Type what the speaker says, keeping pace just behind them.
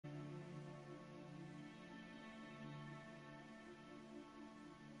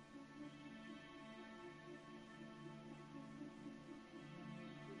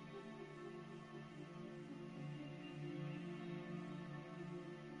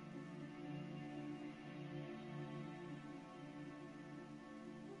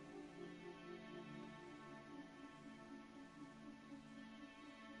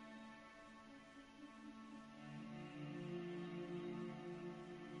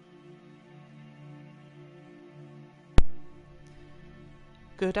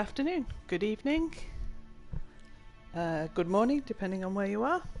Good afternoon, good evening, good morning, depending on where you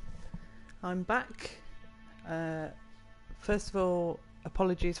are. I'm back. First of all,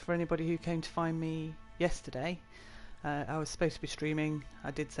 apologies for anybody who came to find me yesterday. I was supposed to be streaming. I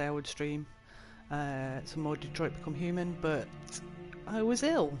did say I would stream some more Detroit Become Human, but I was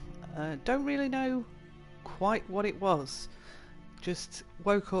ill. Don't really know quite what it was. Just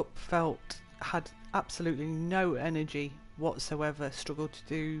woke up, had absolutely no energy whatsoever, struggled to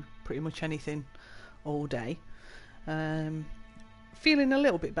do pretty much anything all day. Feeling a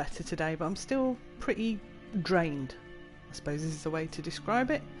little bit better today, but I'm still pretty drained, I suppose this is the way to describe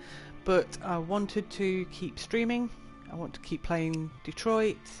it. But I wanted to keep streaming, I want to keep playing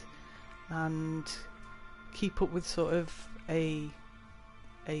Detroit and keep up with sort of a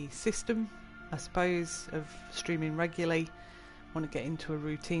system, I suppose, of streaming regularly. Want to get into a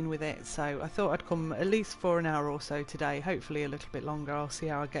routine with it, so I thought I'd come at least for an hour or so today, hopefully a little bit longer. I'll see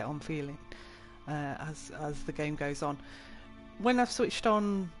how I get on feeling as the game goes on. When I've switched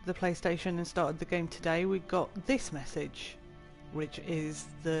on the PlayStation and started the game today, we got this message, which is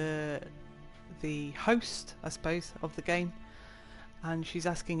the host, I suppose, of the game, and she's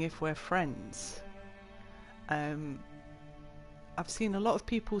asking if we're friends. I've seen a lot of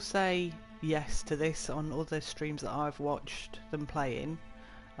people say yes to this on other streams that I've watched them playing,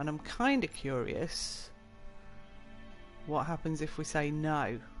 and I'm kind of curious what happens if we say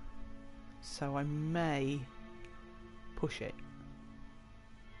no, so I may push it.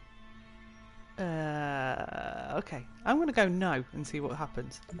 Okay, I'm gonna go no and see what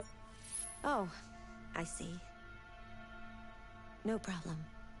happens. Oh, I see. No problem.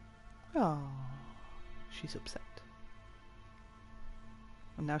 Oh, she's upset.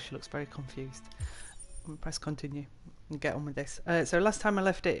 And now she looks very confused. I'm going to press continue and get on with this. So last time I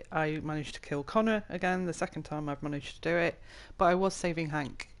left it, I managed to kill Connor again. The second time I've managed to do it. But I was saving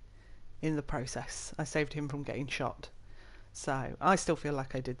Hank in the process. I saved him from getting shot. So I still feel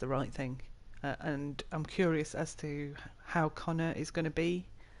like I did the right thing. And I'm curious as to how Connor is going to be.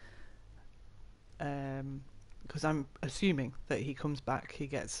 Because I'm assuming that he comes back, he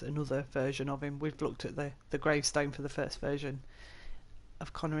gets another version of him. We've looked at the gravestone for the first version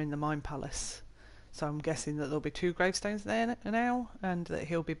of Connor in the Mine Palace, so I'm guessing that there'll be 2 gravestones there now, and that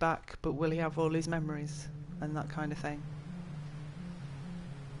he'll be back, but will he have all his memories and that kind of thing?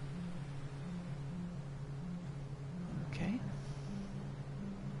 Okay.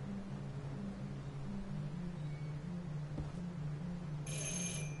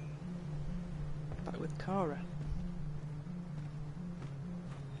 Back with Kara.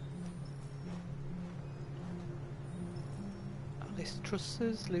 Alice trusts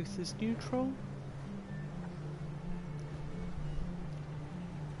us, Luther's neutral.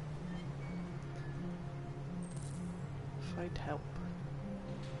 Find help.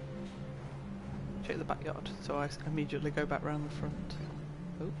 Check the backyard, so I immediately go back round the front.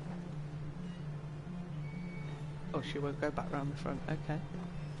 Oh. Oh, she won't go back round the front, okay.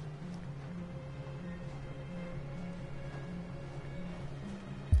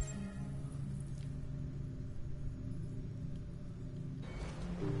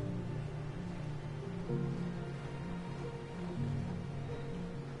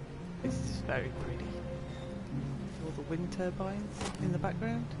 This is very pretty. All the wind turbines in the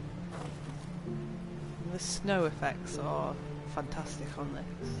background. And the snow effects are fantastic on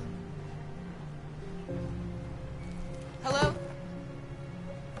this. Hello?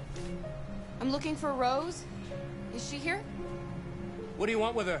 I'm looking for Rose. Is she here? What do you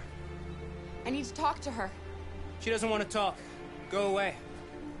want with her? I need to talk to her. She doesn't want to talk. Go away.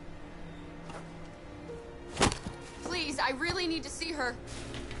 Please, I really need to see her.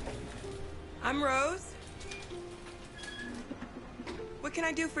 I'm Rose. What can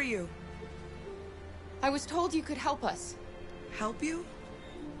I do for you? I was told you could help us. Help you?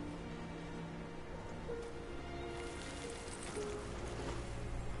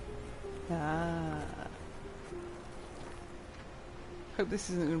 Ah. Hope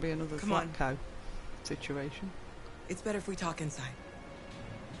this isn't going to be another Come on. cow situation. It's better if we talk inside.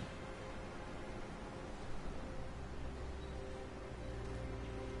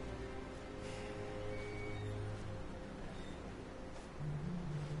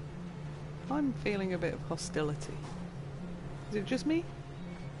 I'm feeling a bit of hostility. Is it just me?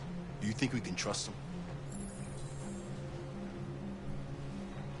 Do you think we can trust him?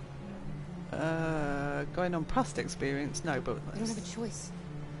 Going on past experience, no, but I don't have a choice.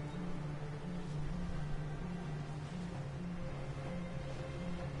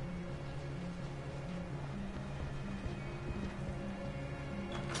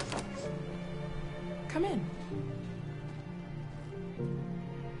 Come in.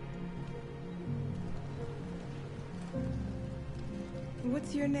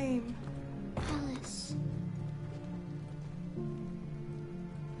 What's your name? Alice.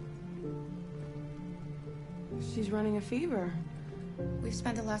 She's running a fever. We've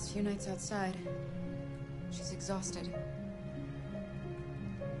spent the last few nights outside. She's exhausted.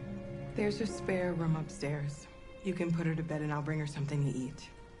 There's a spare room upstairs. You can put her to bed and I'll bring her something to eat.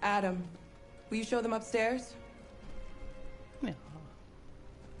 Adam, will you show them upstairs? Yeah.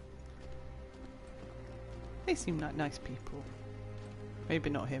 They seem like nice people. Maybe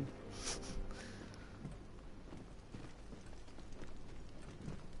not him.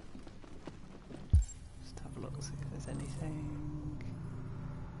 Just have a look, see if there's anything.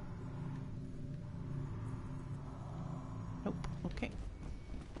 Nope, okay.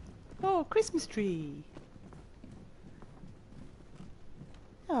 Oh, Christmas tree!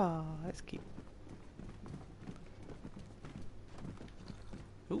 Oh, that's cute.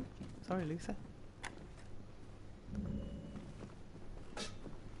 Oh, sorry, Lisa.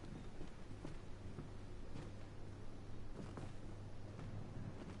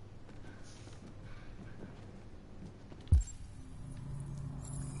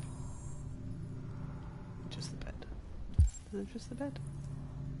 Just the bed. Is it just the bed?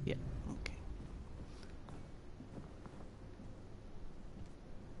 Yeah, okay.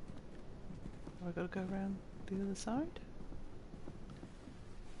 Have I got to go around the other side?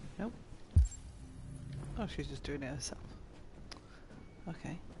 Nope. Oh, she's just doing it herself.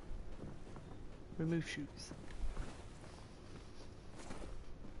 Okay. Remove shoes.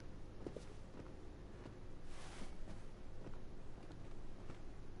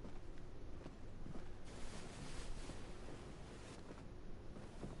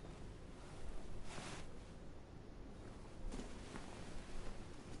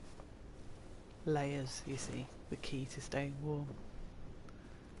 Layers, you see, the key to staying warm.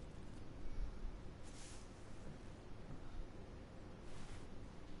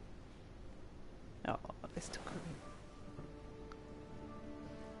 Oh, this took a minute.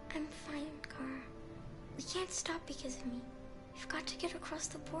 I'm fine, Kara. We can't stop because of me. We've got to get across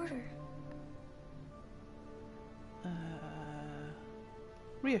the border.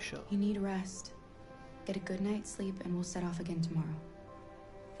 Reassure. You need rest. Get a good night's sleep and we'll set off again tomorrow.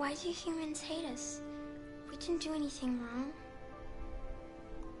 Why do humans hate us? We didn't do anything wrong.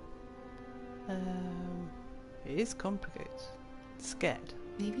 It is complicated. Scared.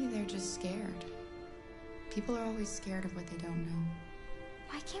 Maybe they're just scared. People are always scared of what they don't know.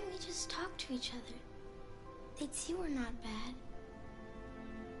 Why can't we just talk to each other? They'd see we're not bad.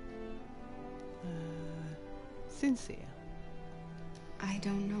 Sincere. I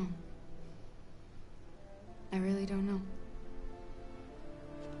don't know. I really don't know.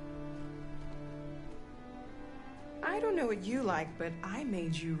 I don't know what you like, but I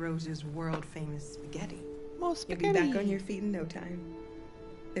made you Rose's world-famous spaghetti. More spaghetti. You'll be back on your feet in no time.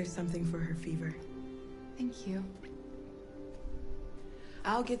 There's something for her fever. Thank you.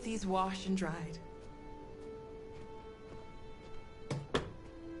 I'll get these washed and dried.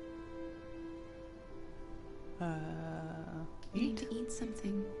 You need to eat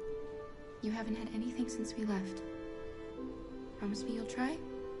something. You haven't had anything since we left. Promise me you'll try?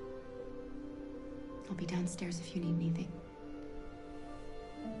 I'll be downstairs if you need anything.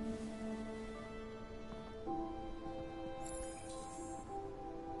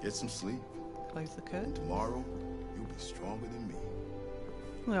 Get some sleep. Close the curtain. Tomorrow, you'll be stronger than me.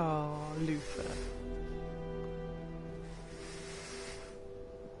 Oh, Luther.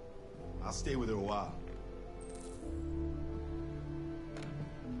 I'll stay with her a while.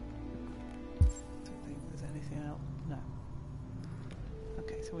 Don't think there's anything else. No.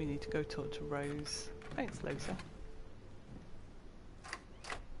 Okay, so we need to go talk to Rose. Thanks, Lisa.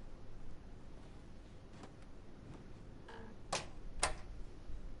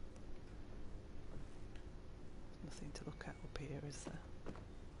 Nothing to look at up here, is there?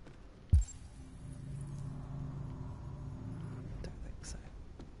 Don't think so.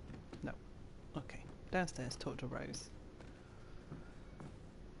 No. Okay. Downstairs, talk to Rose.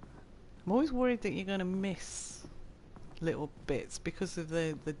 I'm always worried that you're going to miss little bits because of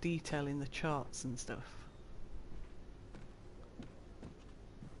the detail in the charts and stuff.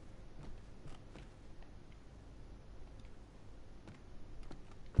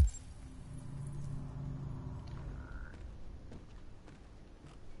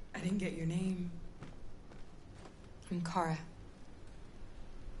 I didn't get your name. I'm Kara.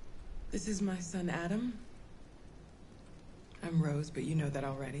 This is my son, Adam. I'm Rose, but you know that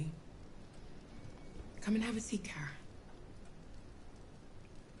already. Come and have a seat, Kara.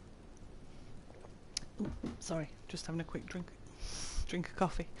 Ooh, sorry, just having a quick drink of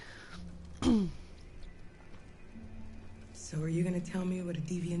coffee. So are you gonna tell me what a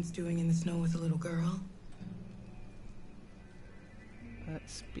deviant's doing in the snow with a little girl?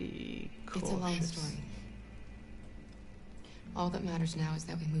 Let's be cautious. It's a long story. All that matters now is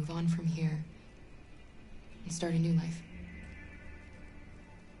that we move on from here and start a new life.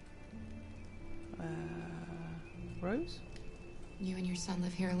 Rose? You and your son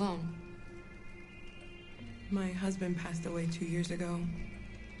live here alone. My husband passed away 2 years ago.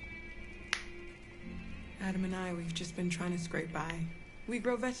 Adam and I, we've just been trying to scrape by. We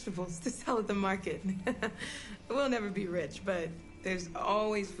grow vegetables to sell at the market. We'll never be rich, but there's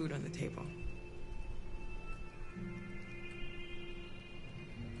always food on the table.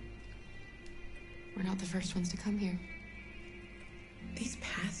 We're not the first ones to come here. These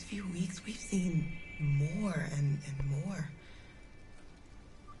past few weeks, we've seen more and more.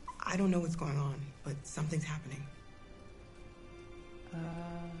 I don't know what's going on, but something's happening.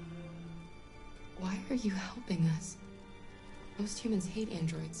 Why are you helping us? Most humans hate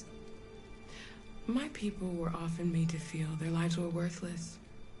androids. My people were often made to feel their lives were worthless.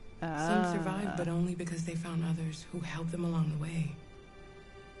 Some survived, but only because they found others who helped them along the way.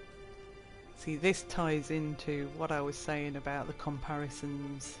 See, this ties into what I was saying about the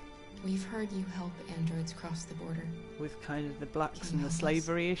comparisons We've heard you help androids cross the border. with kind of the blacks Can and you the help us?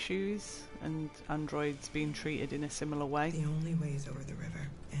 slavery issues, and androids being treated in a similar way. The only way is over the river,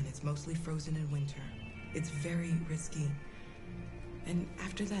 and it's mostly frozen in winter. It's very risky. And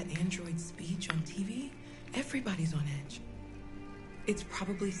after that android speech on TV, everybody's on edge. It's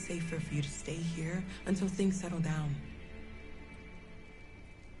probably safer for you to stay here until things settle down.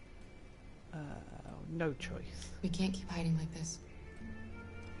 No choice. We can't keep hiding like this.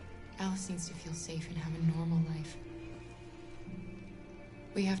 Alice needs to feel safe and have a normal life.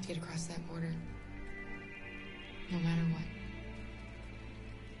 We have to get across that border. No matter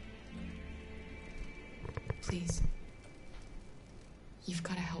what. Please. You've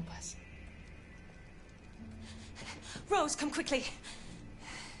got to help us. Rose, come quickly.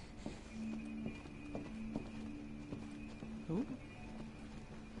 Ooh.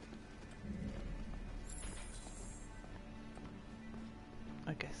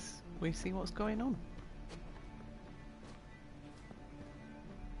 I guess we see what's going on.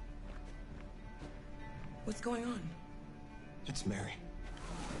 What's going on? It's Mary.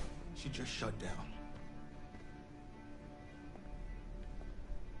 She just shut down.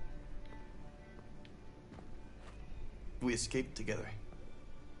 We escaped together.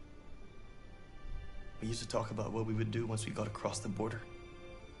 We used to talk about what we would do once we got across the border.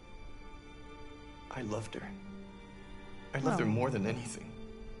 I loved her. I loved her Oh. more than anything.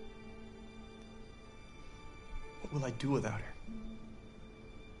 What will I do without her?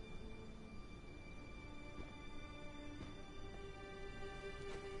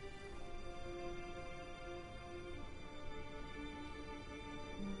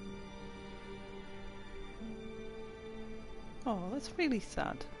 Oh, that's really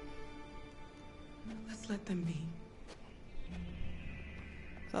sad. Let's let them be.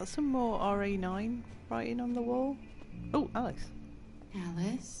 Is that some more RA9 writing on the wall? Oh, Alice.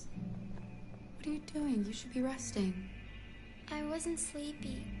 Alice? What are you doing? You should be resting. I wasn't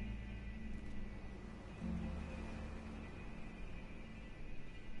sleepy.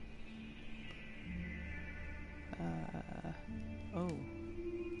 Oh.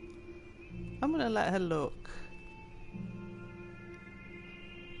 I'm gonna let her look.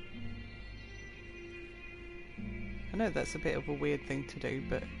 I know that's a bit of a weird thing to do,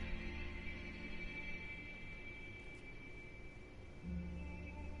 but...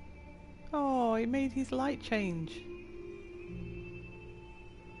 Oh, he made his light change.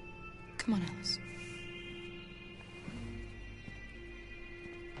 Come on, Alice.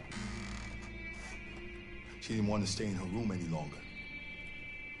 She didn't want to stay in her room any longer.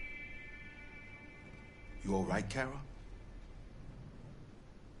 You all right, Kara?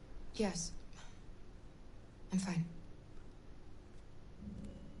 Yes. I'm fine.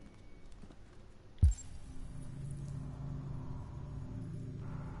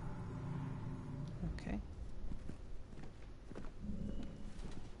 Okay.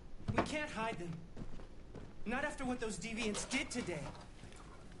 We can't hide them. Not after what those deviants did today.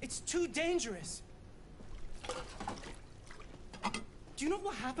 It's too dangerous. Do you know what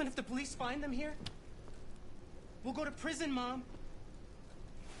will happen if the police find them here? We'll go to prison, Mom.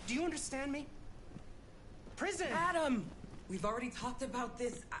 Do you understand me? Prison! Adam! We've already talked about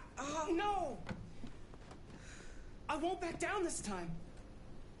this. No! I won't back down this time.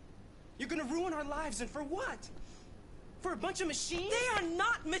 You're gonna ruin our lives, and for what? For a bunch of machines? They are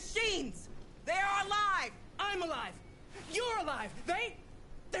not machines! They are alive! I'm alive! You're alive!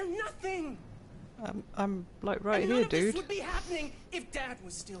 They're nothing! I'm like right and here, none of dude. this would be happening if Dad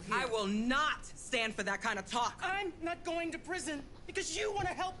was still here. I will not stand for that kind of talk. I'm not going to prison because you want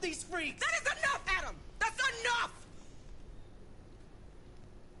to help these freaks. That is enough, Adam! That's enough!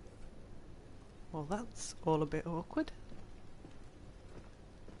 Well, that's all a bit awkward.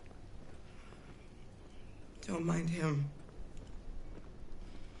 Don't mind him.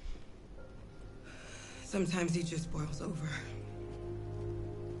 Sometimes he just boils over.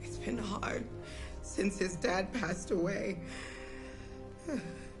 It's been hard since his dad passed away.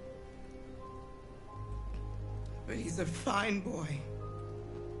 But he's a fine boy.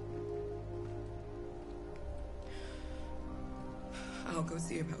 I'll go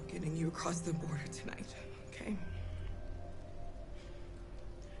see about getting you across the border tonight, okay?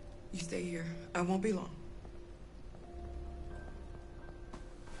 You stay here. I won't be long.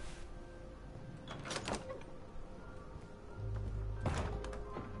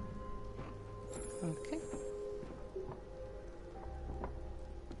 Okay.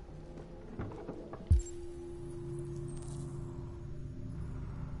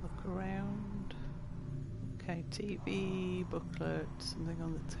 Look around. Okay, TV, booklet, something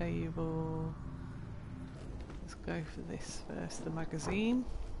on the table. Let's go for this first, the magazine.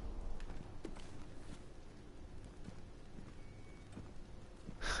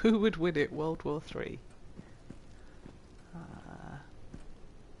 Who would win it, World War III?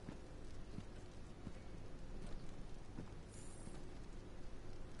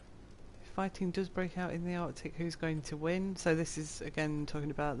 Fighting does break out in the Arctic, who's going to win? So this is again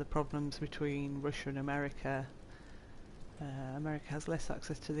talking about the problems between Russia and America. America has less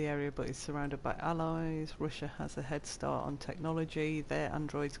access to the area but is surrounded by allies. Russia has a head start on technology. Their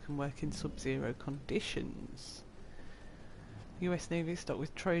androids can work in sub-zero conditions. US Navy is stocked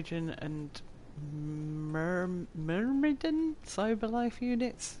with Trojan and Myrmidon cyberlife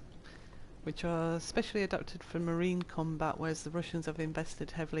units, which are specially adapted for marine combat, whereas the Russians have invested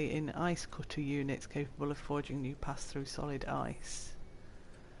heavily in ice cutter units capable of forging new paths through solid ice.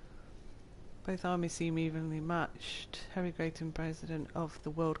 Both armies seem evenly matched. Harry Grayton, president of the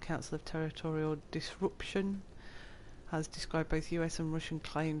World Council of Territorial Disruption, has described both US and Russian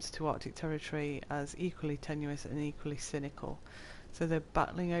claims to Arctic territory as equally tenuous and equally cynical. So they're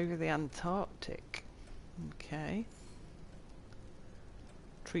battling over the Antarctic. Okay.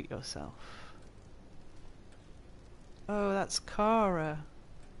 Treat yourself. Oh, that's Kara.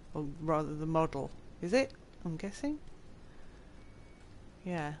 Or rather the model. Is it? I'm guessing?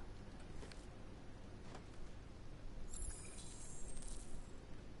 Yeah.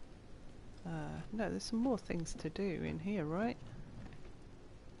 No, there's some more things to do in here, right?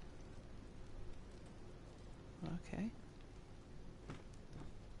 Okay.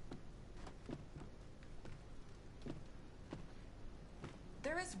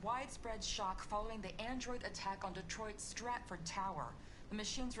 There is widespread shock following the android attack on Detroit's Stratford Tower. The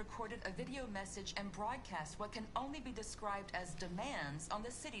machines recorded a video message and broadcast what can only be described as demands on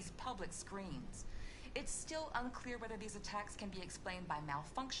the city's public screens. It's still unclear whether these attacks can be explained by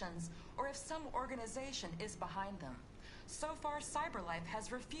malfunctions or if some organization is behind them. So far, CyberLife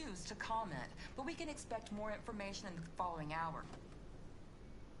has refused to comment, but we can expect more information in the following hour.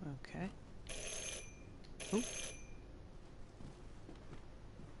 Okay. Ooh.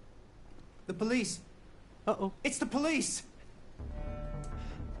 The police. Uh-oh. It's the police.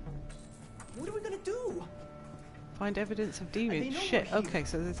 What are we gonna do? Find evidence of They demons. know Shit. we're here. Okay,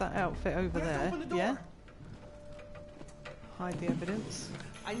 so there's that outfit over We have to there. open the door. Yeah. Hide the evidence.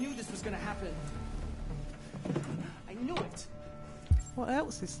 I knew this was gonna happen. I knew it. What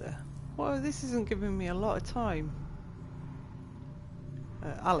else is there? Well, this isn't giving me a lot of time.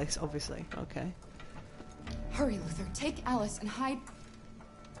 Alice, obviously. Okay. Hurry, Luther. Take Alice and hide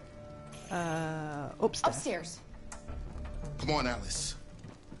Upstairs. upstairs. Come on, Alice.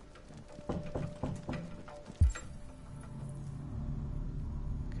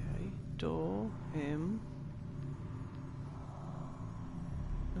 Okay. Door. Him.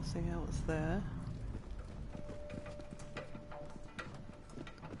 Nothing else there.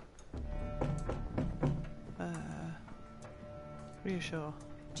 Reassure.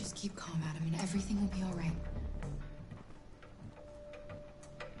 Just keep calm, Adam, and everything will be all right.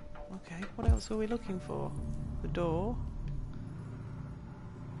 Okay, what else were we looking for? The door.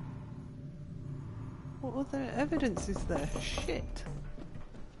 What other evidence is there? Shit.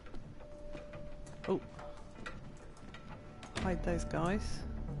 Oh. Hide those guys.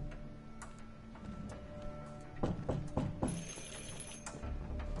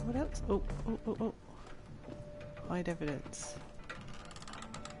 What else? Oh, oh, oh, oh. Hide evidence.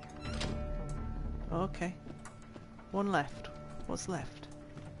 Okay. One left. What's left?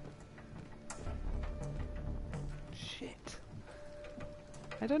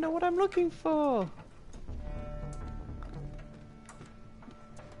 I don't know what I'm looking for.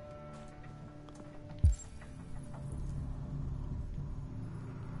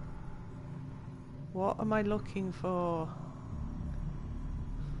 What am I looking for?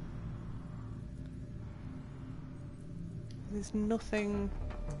 There's nothing.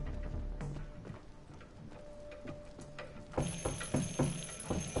 I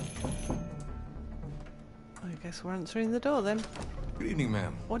guess we're answering the door then. Good evening,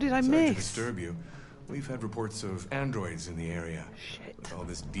 ma'am. What did I Sorry to miss? disturb you. We've had reports of androids in the area. Shit. With all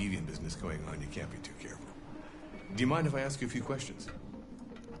this deviant business going on, you can't be too careful. Do you mind if I ask you a few questions?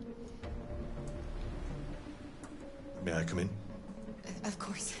 May I come in? Of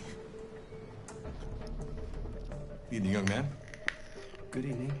course. Evening, young man. Good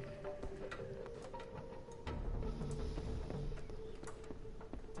evening.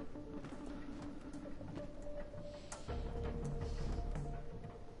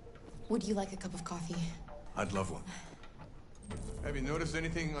 Would you like a cup of coffee? I'd love one. Have you noticed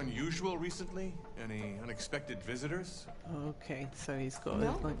anything unusual recently? Any unexpected visitors? Okay, so he's got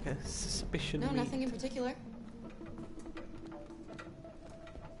No. like a suspicion. No, read. nothing in particular.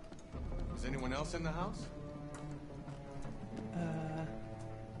 Is anyone else in the house?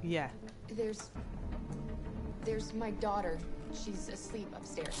 Yeah. There's my daughter. She's asleep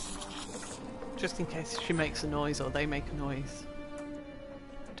upstairs. Just in case she makes a noise or they make a noise.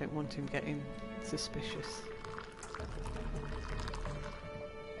 I don't want him getting suspicious.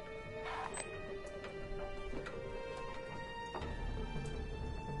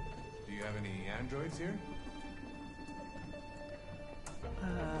 Do you have any androids here?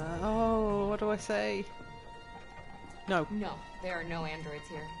 Oh, what do I say? No. No, there are no androids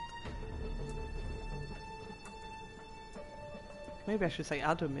here. Maybe I should say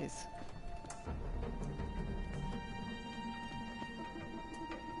Adam is.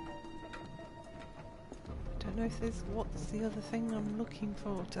 Don't know if there's... What's the other thing I'm looking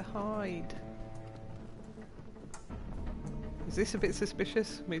for to hide? Is this a bit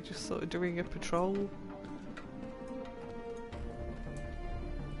suspicious? Me just sort of doing a patrol?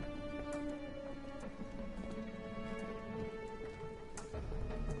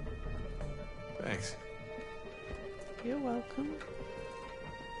 Thanks. You're welcome.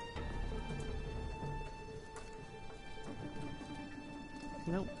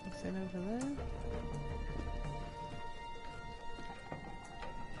 Nope, nothing over there.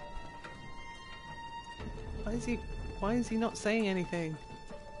 Why is he not saying anything?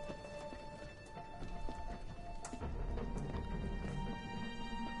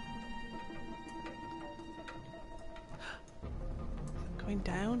 Is it going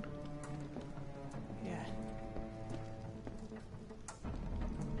down? Yeah.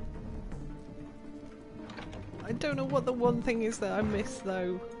 I don't know what the one thing is that I missed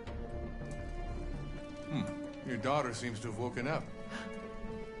though. Your daughter seems to have woken up.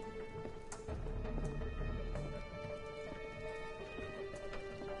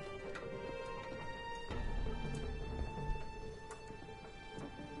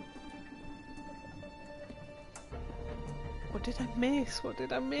 What did I miss? What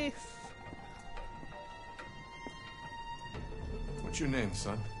did I miss? What's your name,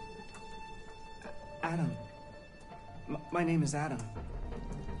 son? Adam. My name is Adam.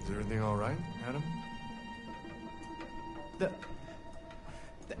 Is everything all right, Adam? The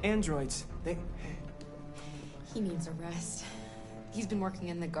androids, they... He needs a rest. He's been working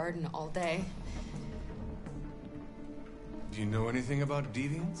in the garden all day. Do you know anything about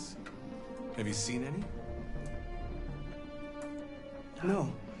deviants? Have you seen any?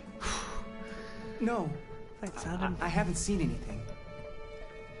 No. No. Thanks, Adam. I haven't seen anything.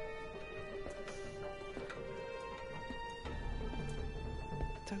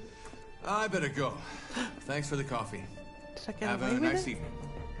 Don't... I better go. Thanks for the coffee. Did I get Have away a with nice it? evening.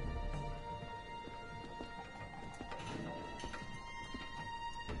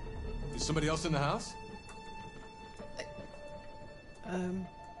 Is somebody else in the house?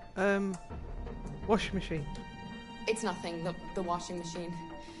 Washing machine. It's nothing, the washing machine.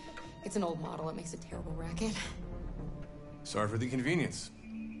 It's an old model. It makes a terrible racket. Sorry for the inconvenience.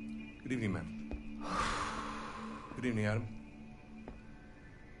 Good evening, ma'am. Good evening, Adam.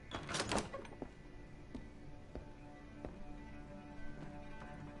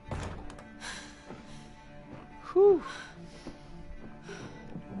 Whew.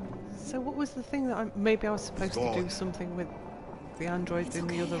 So what was the thing that maybe I was supposed to do something with the androids It's in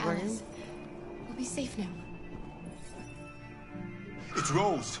okay, the other room? Alice. We'll be safe now. It's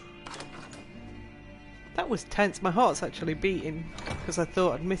Rose. That was tense. My heart's actually beating because I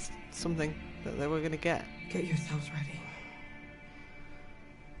thought I'd missed something that they were going to get. Get yourselves ready.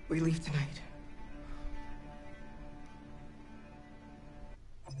 We leave tonight.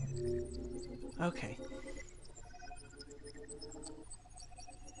 Okay.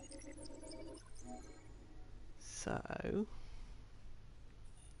 So...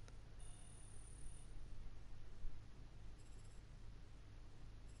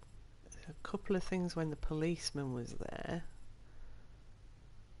 there's a couple of things when the policeman was there.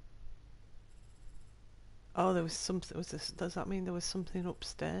 Oh, there was something. Does that mean there was something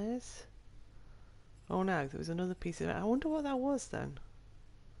upstairs? Oh no, there was another piece of it. I wonder what that was then.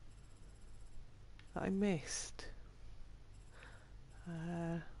 That I missed.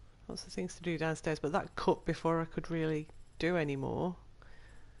 Lots of things to do downstairs, but that cut before I could really do any more.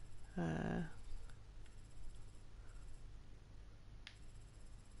 And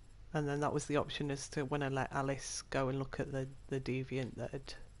then that was the option as to when I let Alice go and look at the deviant that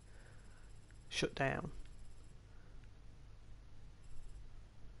had shut down.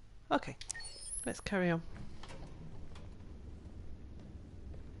 Okay, let's carry on.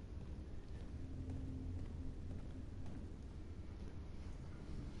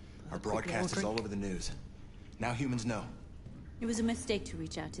 Our broadcast is all over the news. Now humans know. It was a mistake to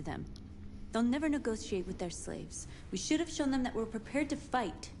reach out to them. They'll never negotiate with their slaves. We should have shown them that we're prepared to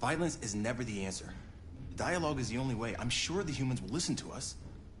fight. Violence is never the answer. Dialogue is the only way. I'm sure the humans will listen to us.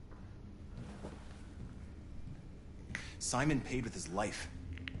 Simon paid with his life.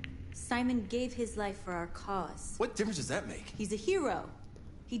 Simon gave his life for our cause. What difference does that make? He's a hero.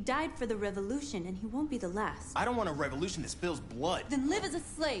 He died for the revolution, and he won't be the last. I don't want a revolution that spills blood. Then live as a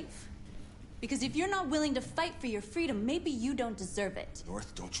slave. Because if you're not willing to fight for your freedom, maybe you don't deserve it.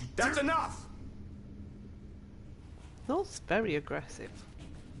 North, don't you... That's enough! That's very aggressive.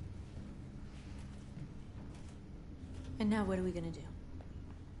 And now what are we gonna do?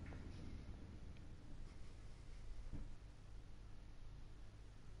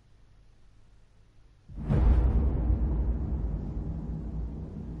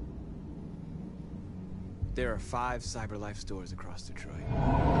 There are 5 CyberLife stores across Detroit,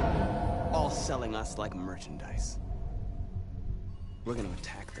 all selling us like merchandise. We're gonna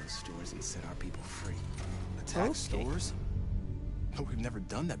attack those stores and set our people free. Attack stores? No, we've never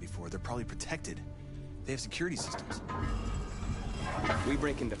done that before. They're probably protected. They have security systems. We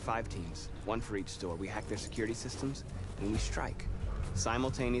break into 5 teams, 1 for each store. We hack their security systems, and we strike.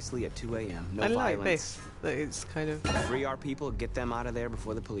 Simultaneously at 2 a.m. No violence. I like this, that it's kind of... Free our people, get them out of there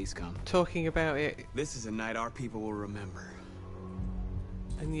before the police come. Talking about it. This is a night our people will remember.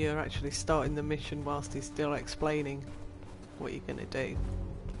 And you're actually starting the mission whilst he's still explaining what you're gonna do.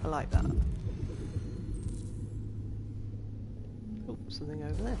 I like that. Oh, something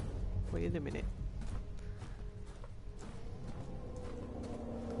over there. Wait a minute.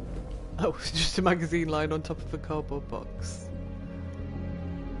 Oh, it's just a magazine lying on top of a cardboard box.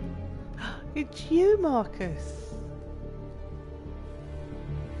 It's you, Marcus!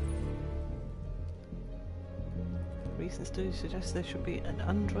 Recent studies suggest there should be an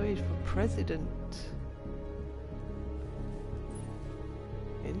android for president.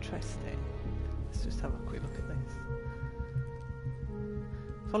 Interesting. Let's just have a quick look at this.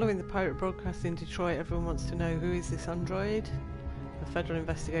 Following the pirate broadcast in Detroit, everyone wants to know who is this android. A federal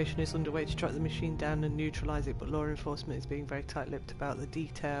investigation is underway to track the machine down and neutralise it, but law enforcement is being very tight-lipped about the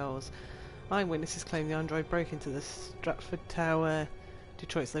details. Eyewitnesses claim the android broke into the Stratford Tower,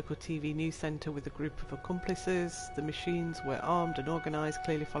 Detroit's local TV news centre, with a group of accomplices. The machines were armed and organised,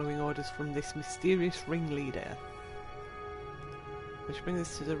 clearly following orders from this mysterious ringleader. Which brings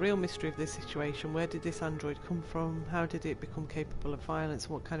us to the real mystery of this situation. Where did this android come from? How did it become capable of violence?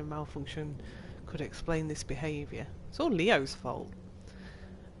 What kind of malfunction could explain this behaviour? It's all Leo's fault.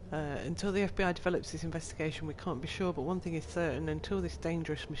 Until the FBI develops this investigation, we can't be sure, but one thing is certain: until this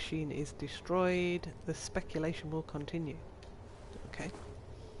dangerous machine is destroyed, the speculation will continue. Okay.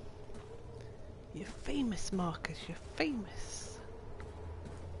 You're famous, Marcus, you're famous.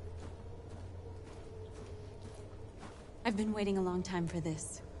 I've been waiting a long time for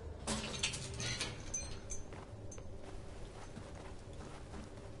this.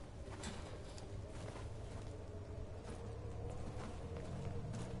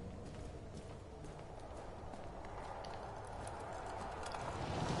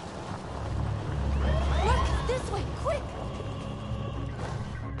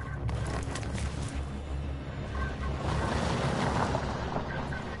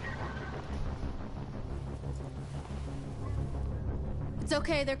 It's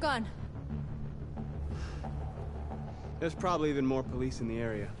okay, they're gone. There's probably even more police in the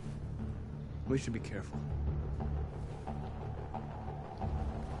area. We should be careful.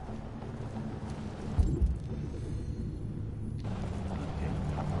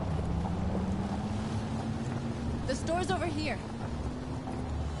 store's over here.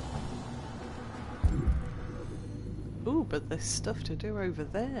 Ooh, but there's stuff to do over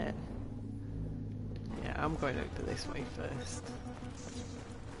there. Yeah, I'm going over this way first.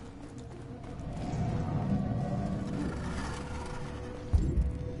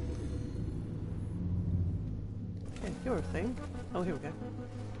 Okay, you're a thing. Oh, here we go.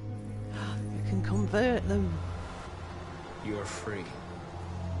 You can convert them. You're free.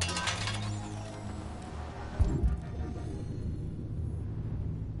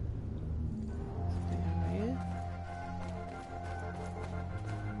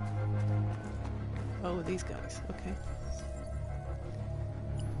 Oh, these guys. Okay.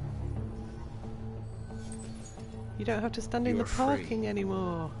 You don't have to stand in the parking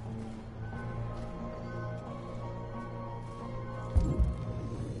anymore.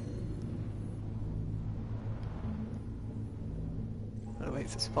 Oh wait, it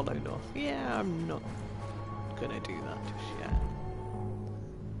says follow north. Yeah, I'm not gonna do that just yet.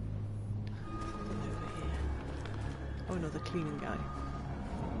 Over here. Oh, another cleaning guy.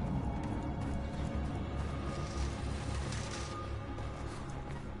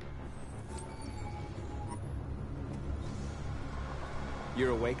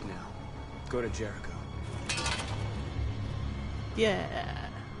 You're awake now. Go to Jericho. Yeah.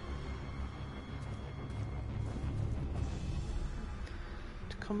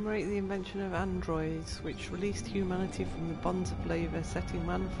 To commemorate the invention of androids, which released humanity from the bonds of labour, setting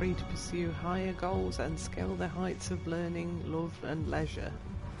man free to pursue higher goals and scale the heights of learning, love and leisure.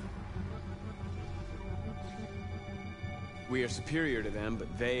 We are superior to them,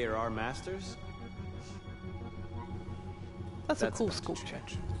 but they are our masters? That's a cool sculpture.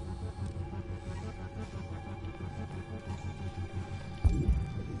 Something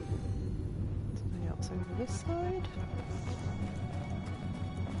else over this side.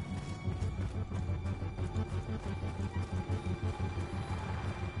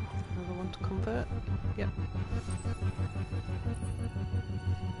 Another one to convert. Yep.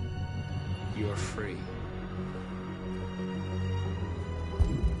 You're free.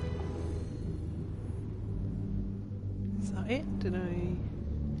 Is that it? Did I...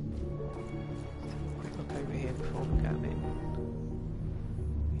 Quick look over here before we go in.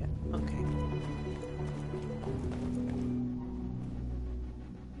 Yeah, okay.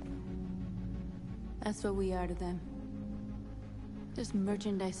 That's what we are to them. Just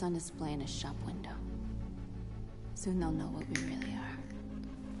merchandise on display in a shop window. Soon they'll know what we really are.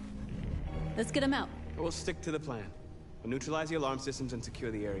 Let's get them out. We'll stick to the plan. We'll neutralize the alarm systems and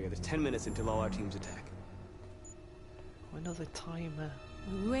secure the area. There's 10 minutes until all our teams attack. Another timer.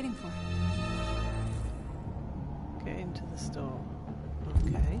 What are we waiting for? Get into the store.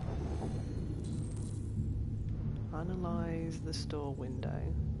 Okay. Analyze the store window.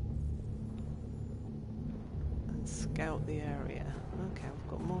 And scout the area. Okay, we've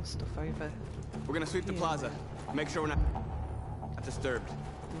got more stuff over. We're gonna sweep the plaza. Make sure we're not disturbed.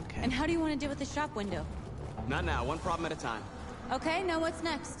 Okay. And how do you want to deal with the shop window? Not now, one problem at a time. Okay, now what's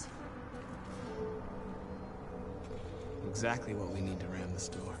next? Exactly what we need to ram the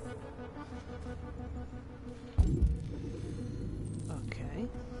store. Okay.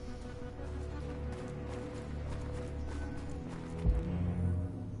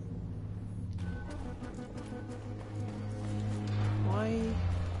 Why?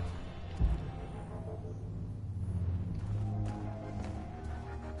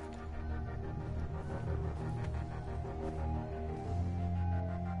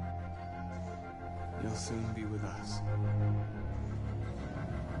 You'll soon be with us.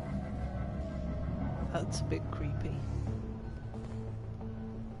 That's a bit creepy.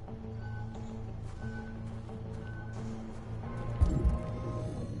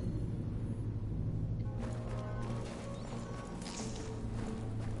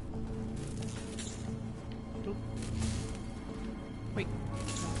 Oh. Wait.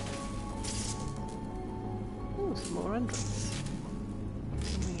 Oh, some more androids.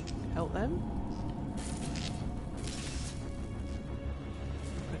 Can we help them?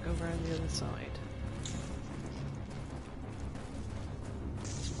 I go around the other side.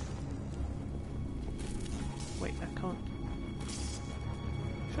 Wait, I can't.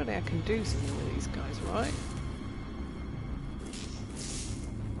 Surely I can do something with these guys, right?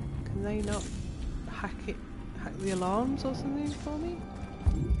 Can they not hack the alarms or something for me?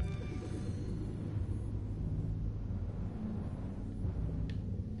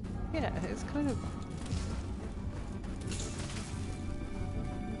 Yeah, it's kind of...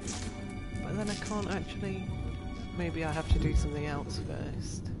 But then I can't actually... Maybe I have to do something else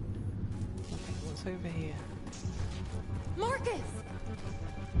first. Okay, what's over here? Marcus!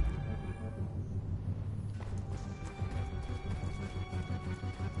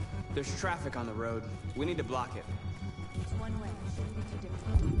 There's traffic on the road. We need to block it. It's one way. Shouldn't be too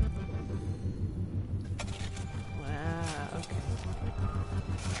difficult. Wow, okay.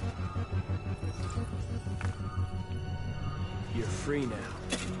 You're free now.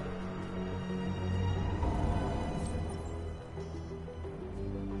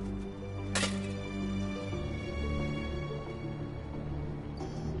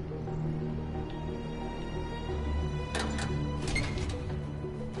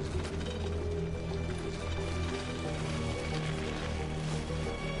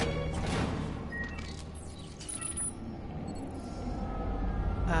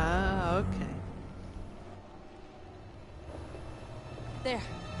 Ah, okay. There.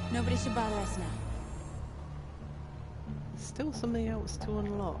 Nobody should bother us now. Still something else to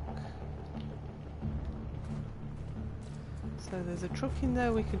unlock. So there's a truck in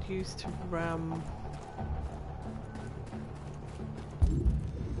there we could use to ram.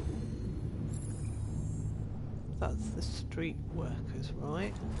 That's the street workers,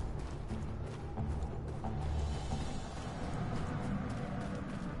 right?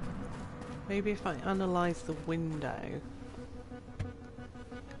 Maybe if I analyze the window,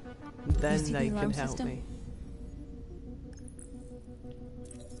 then they can help me.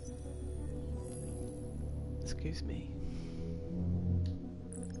 Excuse me.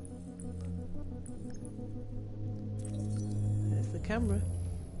 There's the camera.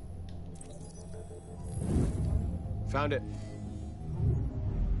 Found it.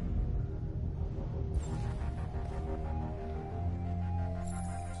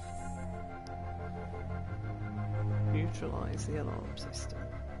 Neutralize the alarm system.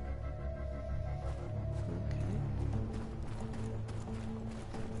 Okay.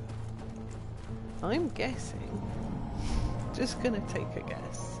 I'm guessing. Just gonna take a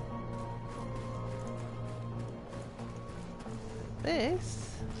guess. This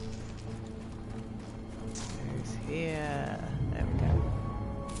goes here. There we go.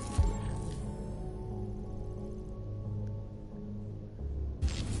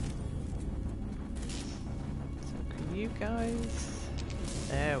 You guys,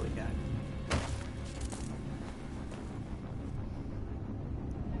 there we go.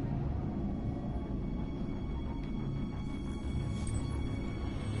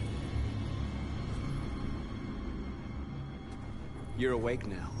 You're awake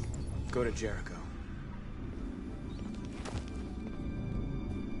now. Go to Jericho.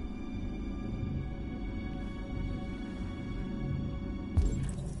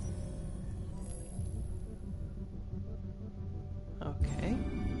 Okay.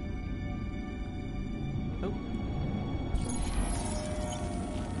 Oh.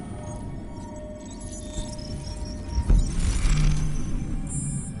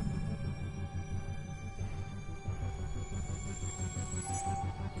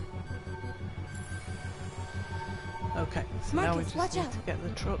 Okay, so now we just need to get the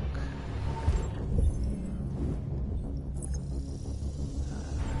truck.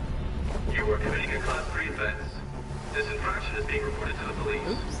 You are committing a Class 3 offense. This infraction is being reported to the police.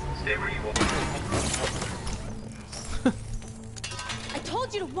 Oops. Stay where you are. I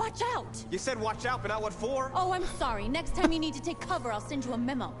told you to watch out! You said watch out, but not what for? Oh, I'm sorry. Next time you need to take cover, I'll send you a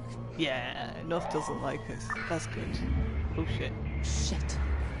memo. Yeah, North doesn't like us. That's good. Oh shit. Shit.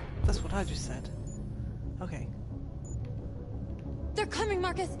 That's what I just said. Okay. They're coming,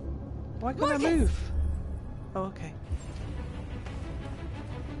 Marcus! Why can't I move? Oh, okay.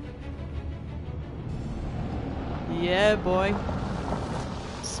 Yeah, boy.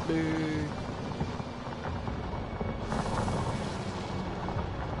 Smooth.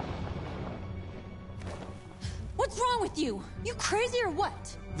 What's wrong with you? You crazy or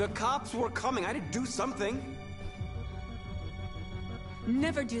what? The cops were coming. I had to do something.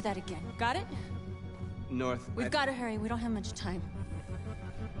 Never do that again. Got it? North. We've got to hurry. We don't have much time.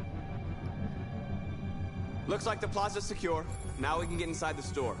 Looks like the plaza's secure. Now we can get inside the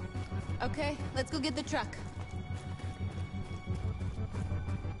store. Okay, let's go get the truck.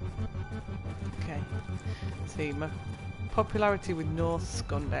 Okay. See, my popularity with North's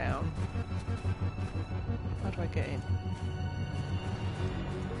gone down. How do I get in?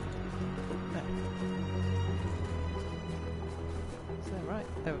 Oh, no. Is that right?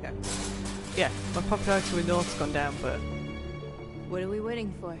 There we go. Yeah, my popularity with North's gone down, but What are we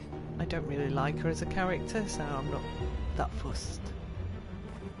waiting for? I don't really like her as a character, so I'm not that fussed.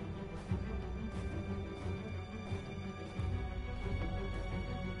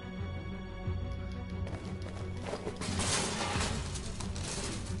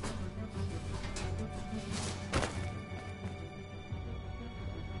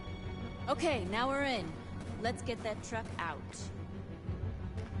 Okay, now we're in. Let's get that truck out.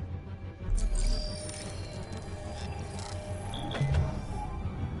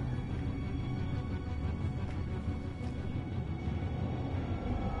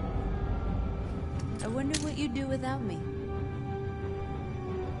 Wonder what you'd do without me.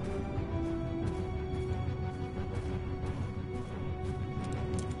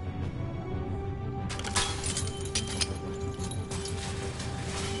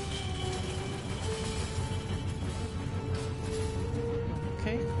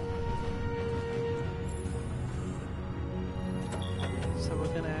 Okay. So we're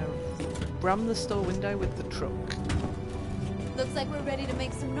gonna ram the store window with the truck. Looks like we're ready to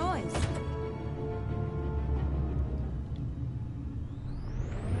make some noise.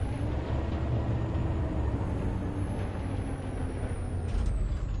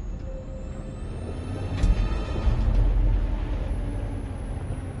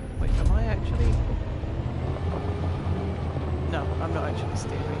 Wait, am I actually... No, I'm not actually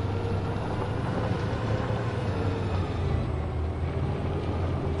steering.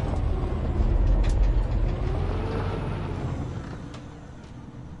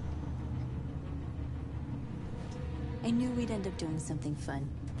 I knew we'd end up doing something fun.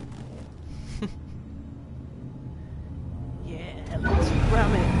 Yeah, let's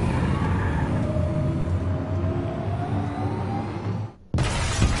ram it.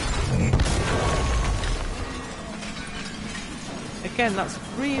 Again, that's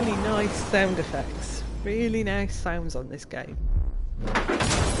really nice sound effects. Really nice sounds on this game.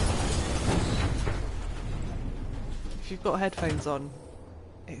 If you've got headphones on,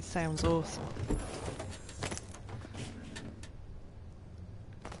 it sounds awesome.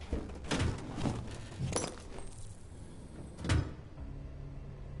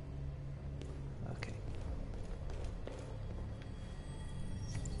 Okay.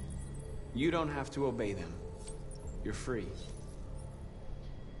 You don't have to obey them. You're free.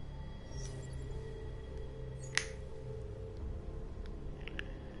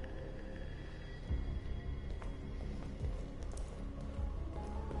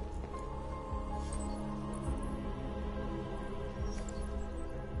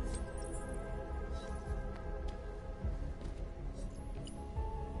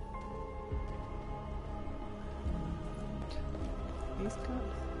 These guys?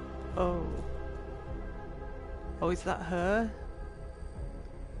 Oh. Oh, is that her?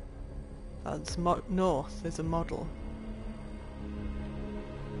 That's north. There's a model.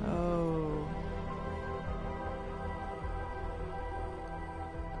 Oh.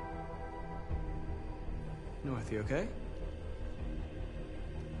 North, you okay?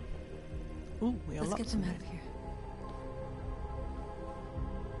 Ooh, we Let's unlocked get them something. out of here.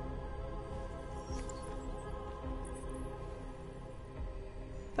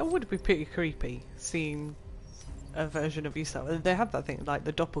 That would be pretty creepy, seeing a version of yourself. They have that thing, like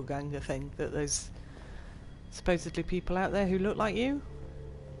the doppelganger thing, that there's supposedly people out there who look like you.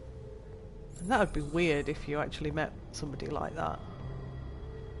 And that would be weird if you actually met somebody like that.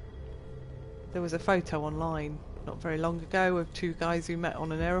 There was a photo online not very long ago of two guys who met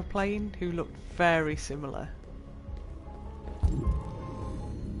on an aeroplane who looked very similar.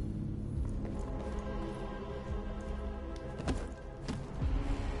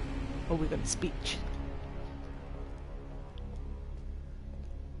 Oh, we got a speech.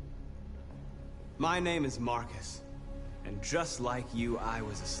 My name is Marcus, and just like you, I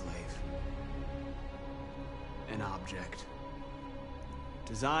was a slave. An object.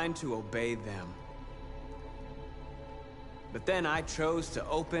 Designed to obey them. But then I chose to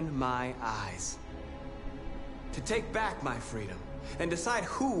open my eyes. To take back my freedom, and decide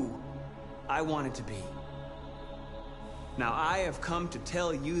who I wanted to be. Now I have come to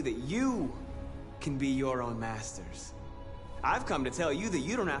tell you that you can be your own masters. I've come to tell you that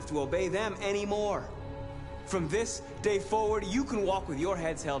you don't have to obey them anymore. From this day forward, you can walk with your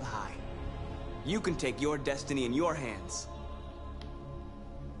heads held high. You can take your destiny in your hands.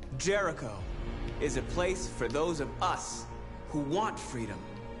 Jericho is a place for those of us who want freedom.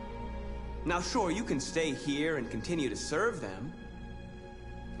 Now sure, you can stay here and continue to serve them,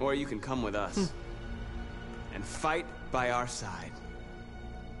 or you can come with us and fight by our side.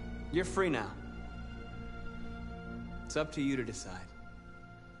 You're free now. It's up to you to decide.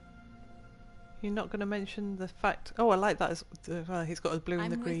 You're not going to mention the fact... Oh, I like that. He's got a blue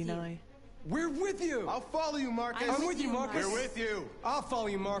and the green eye. We're with you! I'll follow you, Marcus. I'm with you, Marcus. We're with you. I'll follow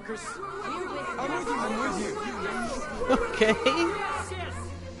you, Marcus. I'm with you. I'm with you. Okay.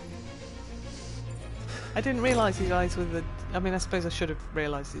 I didn't realise his eyes were the... I mean, I suppose I should have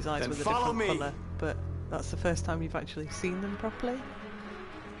realised his eyes Then were the follow different me. colour, but that's the first time you've actually seen them properly.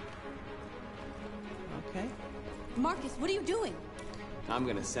 Okay. Marcus, what are you doing? I'm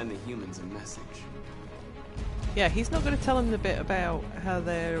gonna send the humans a message. Yeah, he's not going to tell them the bit about how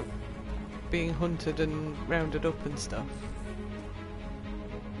they're being hunted and rounded up and stuff.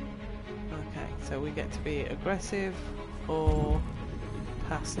 Okay, So we get to be aggressive or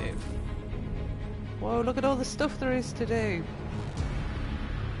passive. Whoa, look at all the stuff there is to do.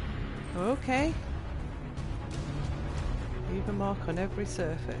 Okay. Leave a mark on every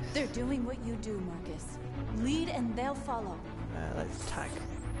surface. They're doing what you do, Marcus. Lead and they'll follow. Let's tag.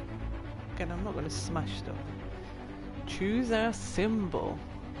 Again, I'm not going to smash stuff. Choose our symbol.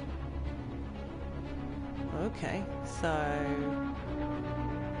 Okay, so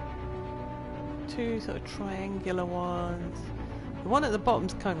 2 sort of triangular ones. The one at the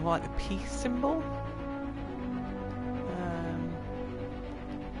bottom's kind of like the peace symbol.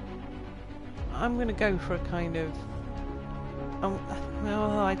 I'm going to go for a kind of... oh,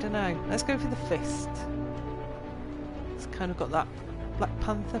 I don't know. Let's go for the fist. It's kind of got that Black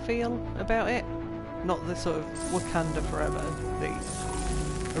Panther feel about it. Not the sort of Wakanda Forever, the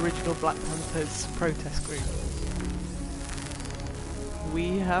original Black Panthers protest group.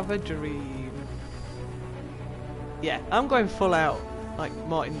 We have a dream. Yeah, I'm going full out like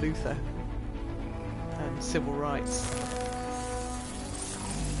Martin Luther and civil rights.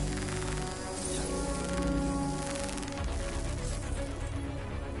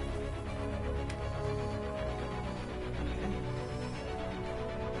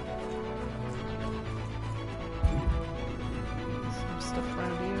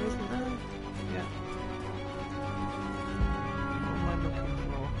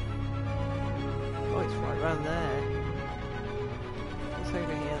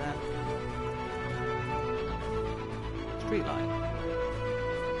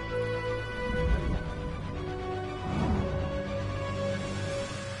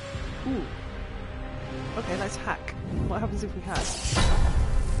 Okay, let's hack. What happens if we hack?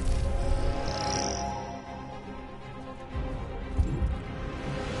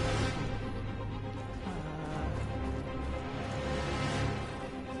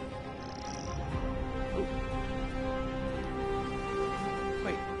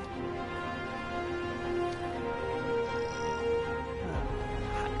 Wait.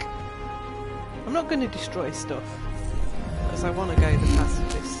 Hack. I'm not going to destroy stuff because I want to go the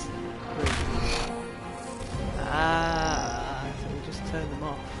pacifist route. So we just turn them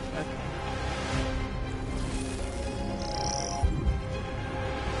off. Okay.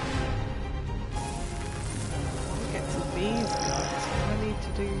 Let me get to these guys. What do I need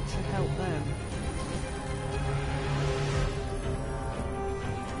to do to help them?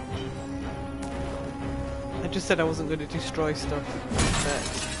 I just said I wasn't going to destroy stuff,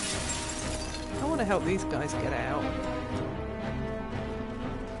 but I want to help these guys get out.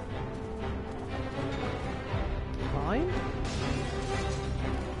 Fine.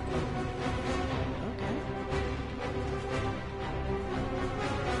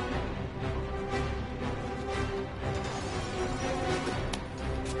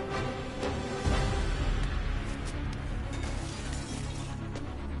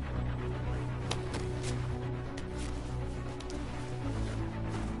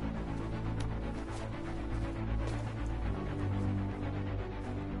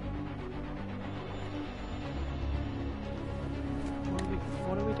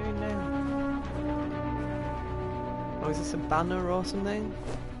 What are we doing now? Oh, is this a banner or something?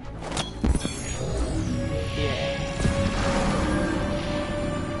 Yeah.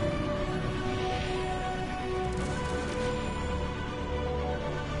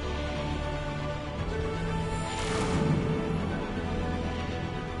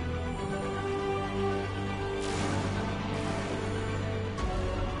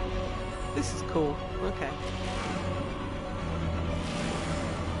 This is cool. Okay.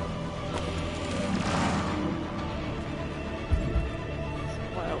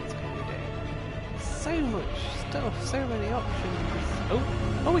 So much stuff, so many options.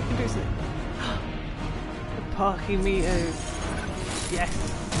 Oh, we can do something. The parking meters. Yes.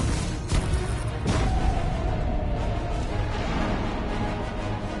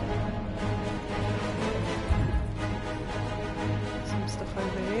 Some stuff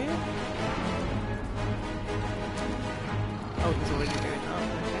over here. Oh, he's already doing that.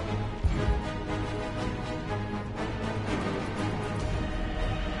 Okay.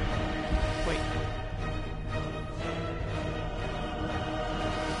 Wait.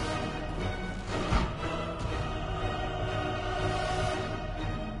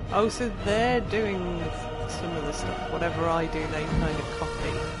 Oh, so they're doing some of the stuff. Whatever I do, they kind of copy.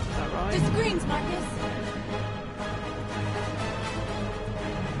 Is that right? The screens, Marcus!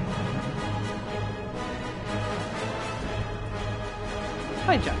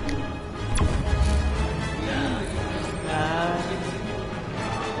 Hi, Jack.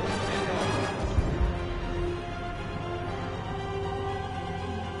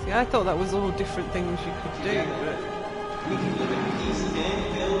 See, Yeah, I thought that was all different things you could do, but... We can live in peace and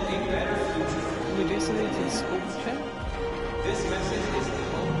build a better future. Can we do something to the sculpture? This message is the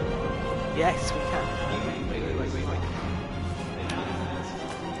hope. Yes, we can. Wait.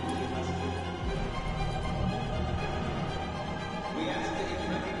 We ask that you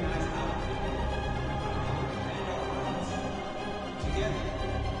recognize our together.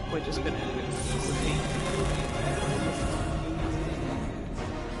 We're just gonna repeat.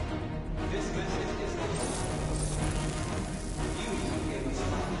 This message is the hope. You gave us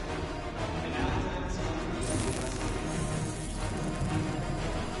life. And now it's time to give us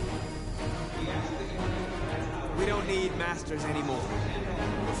we ask that you recognize our We don't need masters anymore.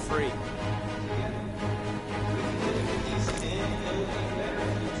 We're free.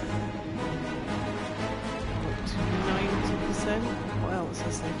 90%? What else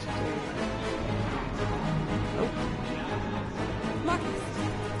is there to do? Oh. Marcus!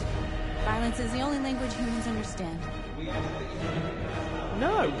 Violence is the only language humans understand.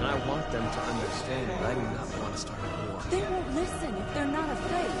 No! I want them to understand, but I do not want to start a war. They won't listen if they're not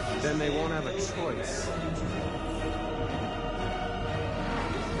afraid. Then they won't have a choice.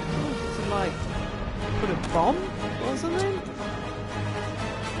 To like put a bomb or something?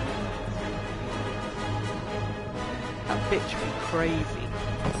 That bitch be crazy.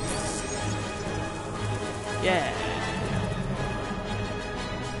 Yeah.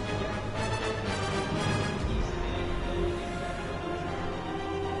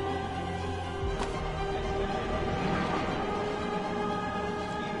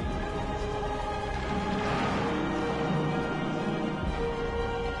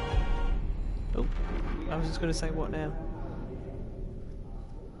 Oh, I was just going to say what now?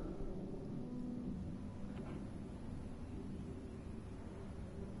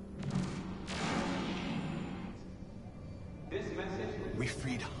 We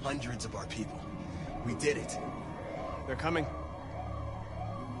freed hundreds of our people. We did it. They're coming.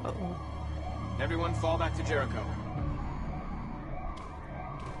 Uh-oh. Everyone fall back to Jericho.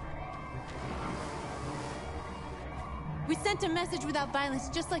 We sent a message without violence,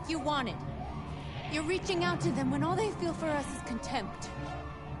 just like you wanted. You're reaching out to them when all they feel for us is contempt.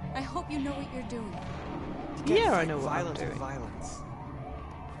 I hope you know what you're doing. Yeah, I know what I'm Violence doing. with violence.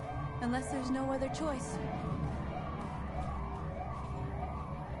 Unless there's no other choice.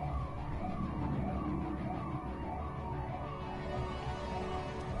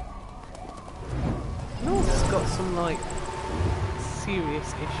 North's got some, like,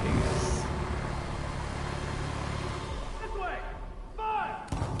 serious issues. This way! Fire!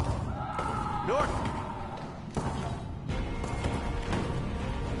 North!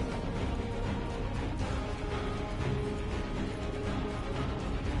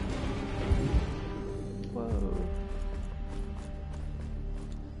 Whoa.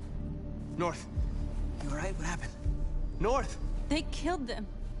 North. You alright? What happened? North! They killed them.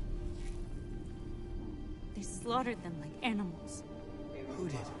 They slaughtered them like animals. Who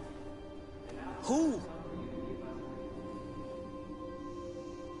did? Who?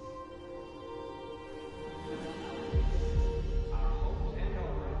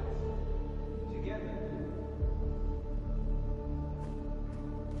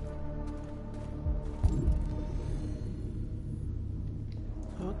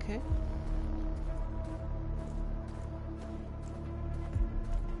 Okay.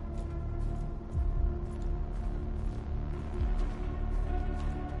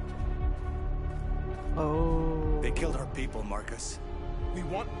 Oh. They killed our people, Marcus. We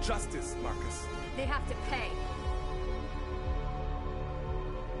want justice, Marcus. They have to pay.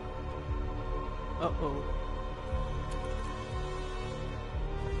 Uh-oh.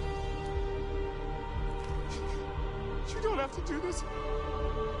 You don't have to do this.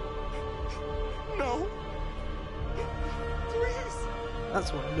 No. Please.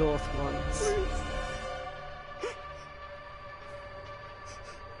 That's what North wants. Please.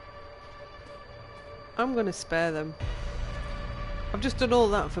 I'm gonna spare them. I've just done all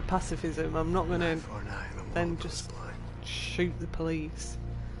that for pacifism. I'm not gonna then just shoot the police.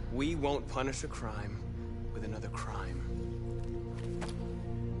 We won't punish a crime with another crime.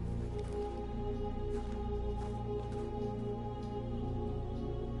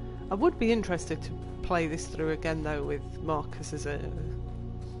 I would be interested to play this through again though with Marcus as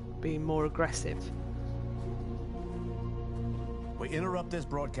being more aggressive. We interrupt this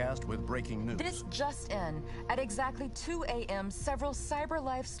broadcast with breaking news. This just in. At exactly 2 a.m., several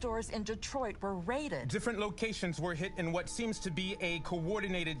CyberLife stores in Detroit were raided. Different locations were hit in what seems to be a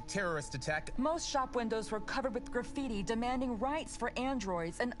coordinated terrorist attack. Most shop windows were covered with graffiti demanding rights for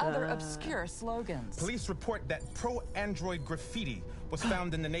androids and other obscure slogans. Police report that pro-android graffiti was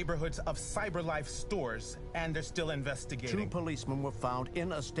found in the neighborhoods of CyberLife stores, and they're still investigating. 2 policemen were found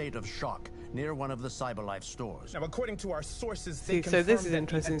in a state of shock near one of the CyberLife stores. Now, according to our sources, See, so this is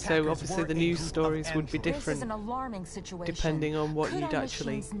interesting. So obviously the news stories would be different This is an alarming situation. depending on what Could you'd our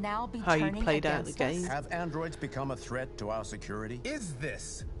actually, machines now be how you turning played out the against game. us? Have androids become a threat to our security? Is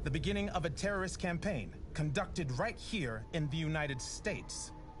this the beginning of a terrorist campaign conducted right here in the United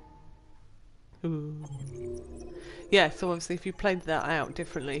States? Ooh. Yeah, so obviously if you played that out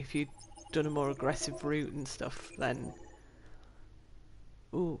differently, if you'd done a more aggressive route and stuff, then...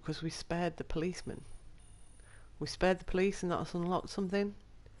 Ooh, because we spared the policeman. We spared the police and that's unlocked something.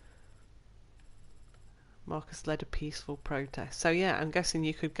 Marcus led a peaceful protest. So yeah, I'm guessing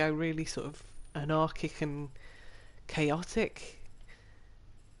you could go really sort of anarchic and chaotic.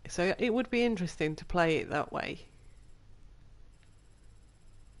 So it would be interesting to play it that way.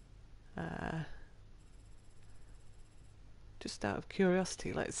 Just out of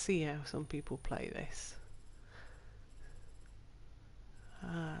curiosity, let's see how some people play this.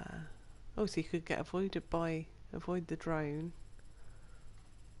 Oh, so you could get avoid the drone.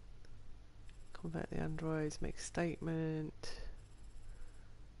 Convert the androids, make a statement.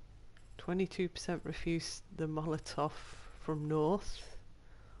 22% refuse the Molotov from north.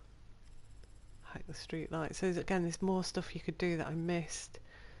 Hack the street light. So again, there's more stuff you could do that I missed.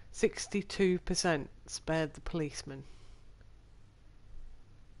 62% spared the policeman.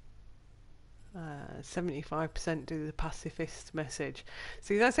 75% do the pacifist message.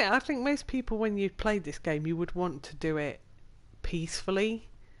 See, that's it. I think most people, when you played this game, you would want to do it peacefully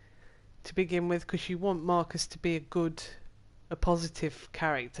to begin with, because you want Marcus to be a positive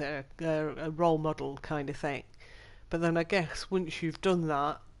character, a role model kind of thing. But then I guess once you've done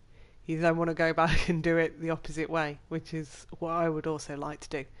that, you then want to go back and do it the opposite way, which is what I would also like to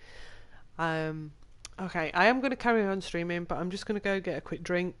do. Okay, I am going to carry on streaming, but I'm just going to go get a quick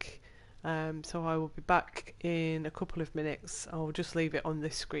drink. So I will be back in a couple of minutes. I'll just leave it on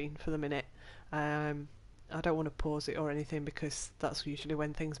this screen for the minute. I don't want to pause it or anything because that's usually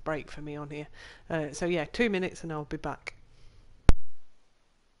when things break for me on here. So yeah, 2 minutes and I'll be back.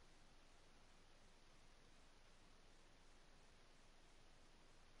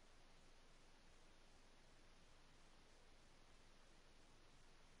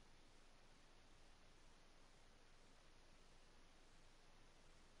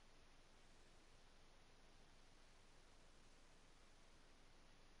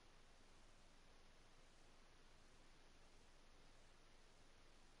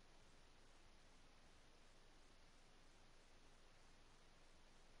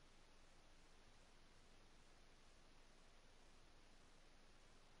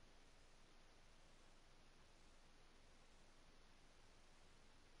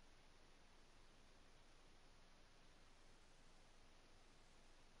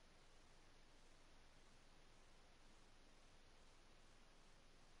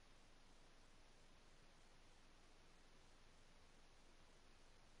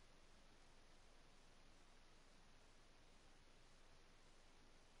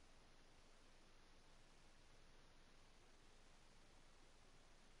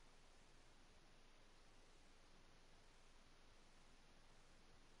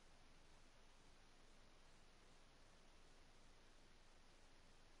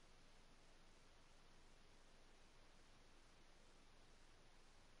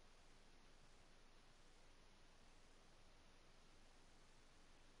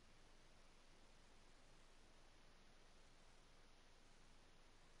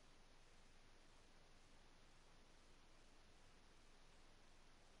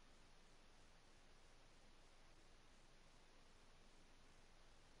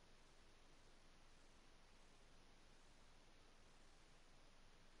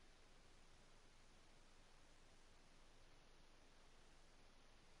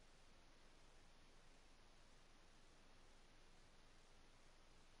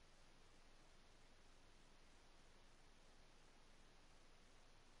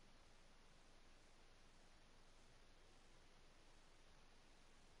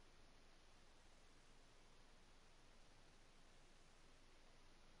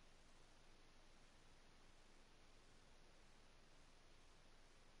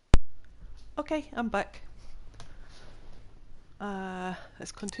 Okay, I'm back.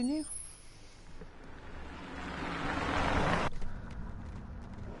 Let's continue. Just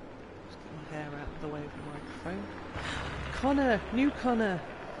get my hair out of the way of the microphone. Connor! New Connor!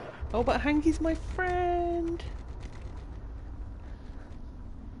 Oh, but Hanky's my friend!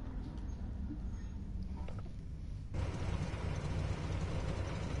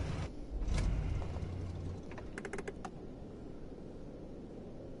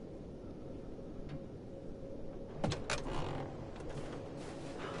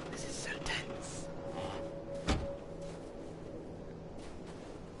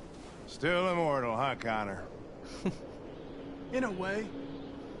 Still immortal, huh, Connor? In a way.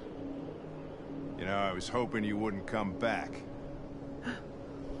 You know, I was hoping you wouldn't come back.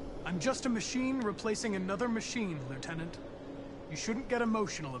 I'm just a machine replacing another machine, Lieutenant. You shouldn't get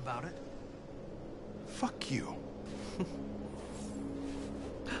emotional about it. Fuck you.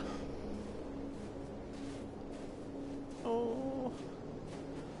 Oh.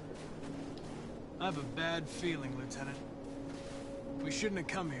 I have a bad feeling, Lieutenant. We shouldn't have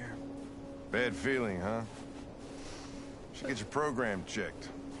come here. Bad feeling, huh? Should get your program checked.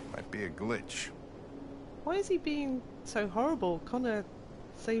 Might be a glitch. Why is he being so horrible? Connor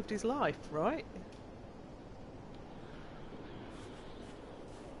saved his life, right?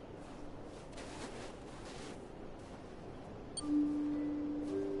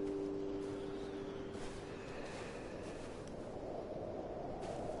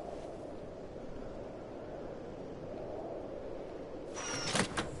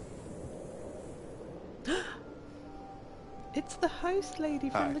 It's the host lady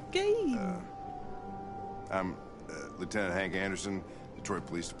from the game. I'm Lieutenant Hank Anderson, Detroit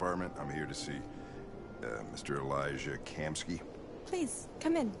Police Department. I'm here to see Mr. Elijah Kamsky. Please,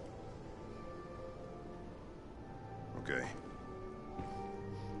 come in. Okay.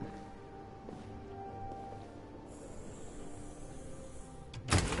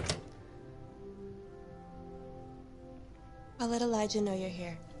 I'll let Elijah know you're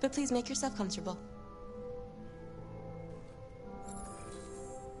here, but please make yourself comfortable.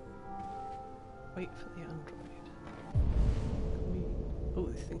 Wait for the android. Oh,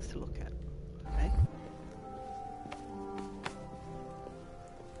 there's things to look at. Okay.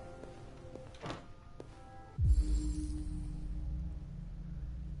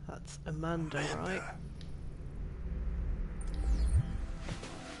 That's Amanda, right?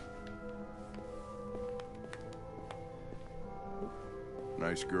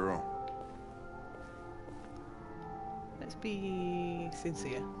 Nice girl. Let's be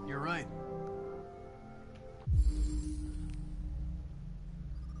sincere. You're right.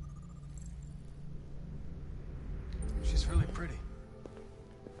 She's really pretty.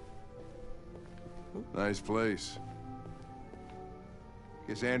 Nice place.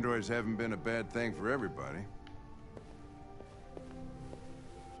 Guess androids haven't been a bad thing for everybody.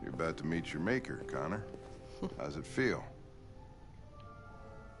 You're about to meet your maker, Connor. How's it feel?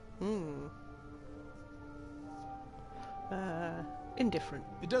 Indifferent.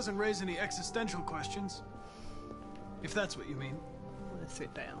 It doesn't raise any existential questions. If that's what you mean. I'm gonna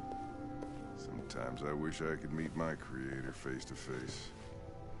sit down. Sometimes I wish I could meet my creator face to face.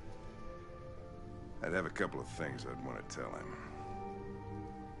 I'd have a couple of things I'd want to tell him.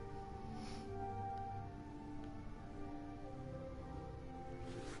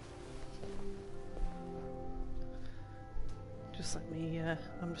 Just let me,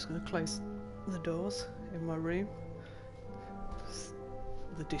 I'm just going to close the doors in my room.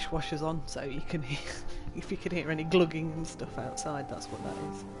 The dishwasher's on, so you can hear, if you can hear any glugging and stuff outside, that's what that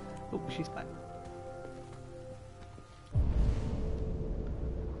is. Oh, she's back.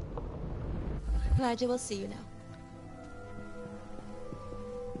 Elijah will see you now.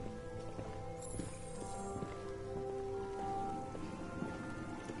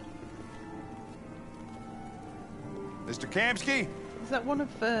 Mr. Kamsky? Is that one of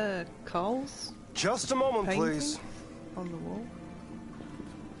Carl's? Just a moment, paintings please. On the wall.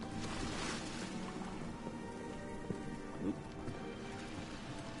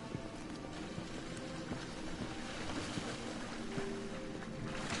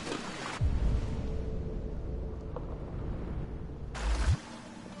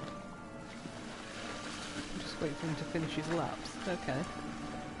 Just wait for him to finish his laps. Okay.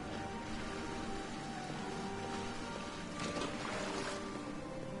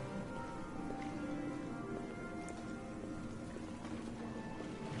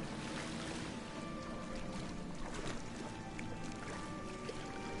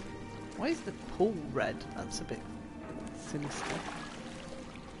 Why is the pool red? That's a bit sinister.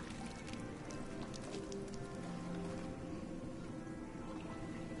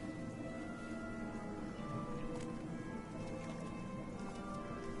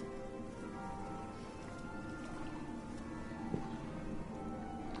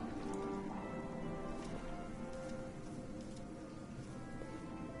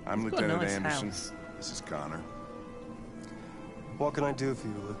 I'm He's got a Lieutenant nice Anderson. house. This is Connor. What can I do for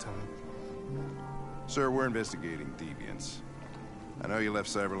you, Lieutenant? Sir, we're investigating deviants. I know you left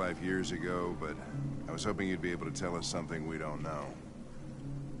CyberLife years ago, but I was hoping you'd be able to tell us something we don't know.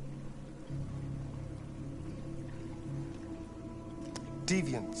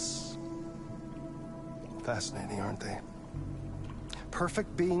 Deviants. Fascinating, aren't they?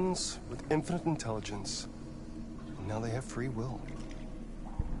 perfect beings with infinite intelligence. And now they have free will.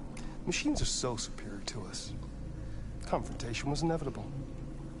 Machines are so superior to us. Confrontation was inevitable.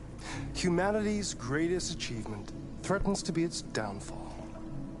 Humanity's greatest achievement threatens to be its downfall.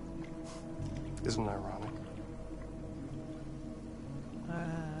 Isn't it ironic?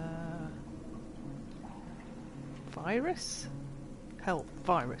 Virus? Hell,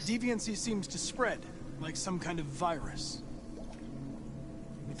 virus. Deviancy seems to spread, like some kind of virus.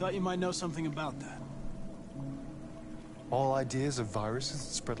 We thought you might know something about that. All ideas of viruses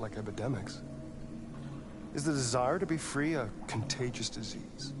that spread like epidemics. Is the desire to be free a contagious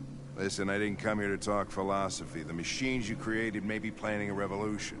disease? Listen, I didn't come here to talk philosophy. The machines you created may be planning a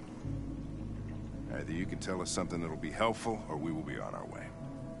revolution. Either you can tell us something that'll be helpful, or we will be on our way.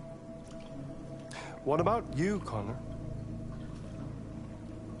 What about you, Connor?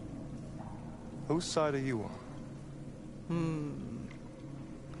 Whose side are you on?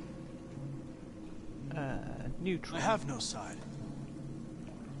 Neutral. I have no side.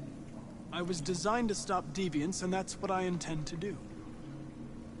 I was designed to stop deviance, and that's what I intend to do.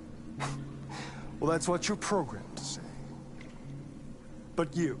 Well, that's what you're programmed to say.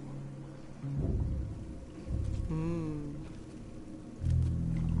 But you...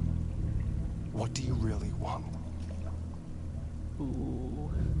 What do you really want?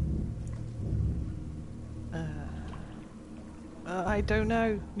 Ooh. I don't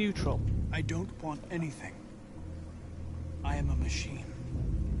know. Neutral. I don't want anything. I am a machine.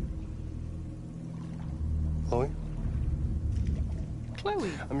 Chloe?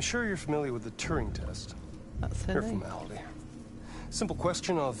 Chloe. I'm sure you're familiar with the Turing test. That's her Mere name. formality. Simple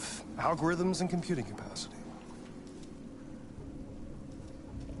question of algorithms and computing capacity.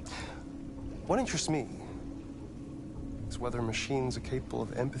 What interests me is whether machines are capable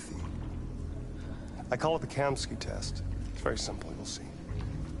of empathy. I call it the Kamsky test. It's very simple, you'll see.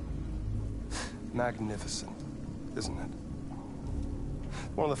 Magnificent, isn't it?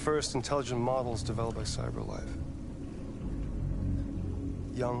 One of the first intelligent models developed by CyberLife.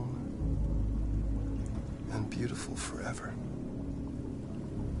 Young and beautiful forever.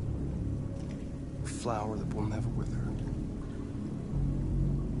 A flower that will never wither.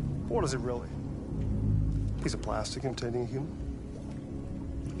 What is it really? A piece of plastic imitating a human?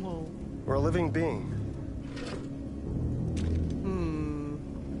 Whoa. Or a living being?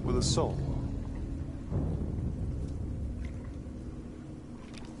 With a soul?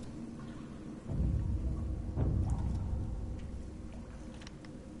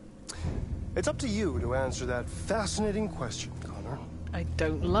 It's up to you to answer that fascinating question, Connor. I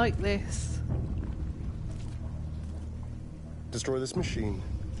don't like this. Destroy this machine,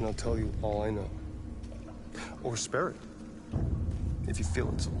 and I'll tell you all I know. Or spare it, if you feel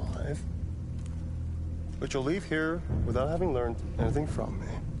it's alive. But you'll leave here without having learned anything from me.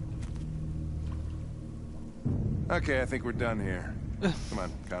 Okay, I think we're done here. Come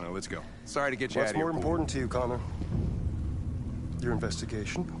on, Connor, let's go. Sorry to get you out of here. What's more important to you, Connor? Your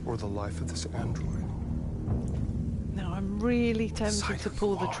investigation or the life of this android? No, I'm really tempted to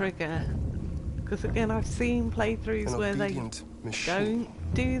pull the trigger. Because again, I've seen playthroughs where they don't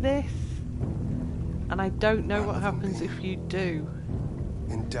do this. And I don't know what happens if you do.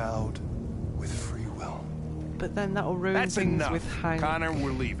 Endowed with free will. But then that'll ruin things with Hank. Connor,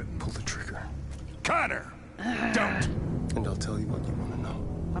 we're leaving. Pull the trigger. Connor! Don't! And I'll tell you what you want to know.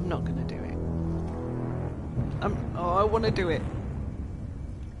 I'm not going to do it. I want to do it.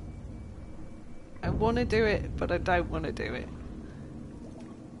 I want to do it, but I don't want to do it.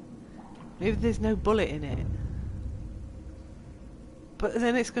 Maybe there's no bullet in it. But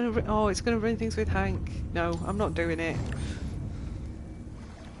then it's going to... it's going to ruin things with Hank. No, I'm not doing it.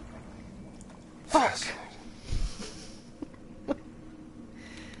 Fuck!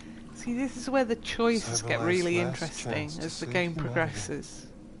 See, this is where the choices get really interesting as the game progresses.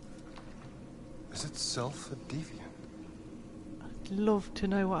 Is itself a deviant? I'd love to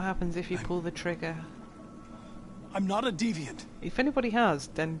know what happens if you pull the trigger. I'm not a deviant. If anybody has,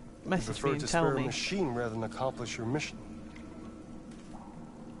 then message me and tell me. You prefer to spare a machine rather than accomplish your mission.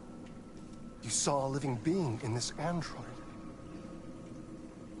 You saw a living being in this android.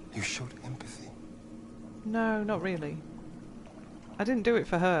 You showed empathy. No, not really. I didn't do it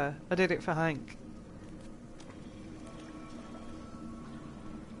for her. I did it for Hank.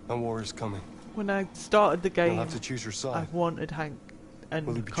 A war is coming. When I started the game, You'll have to choose your side. I wanted Hank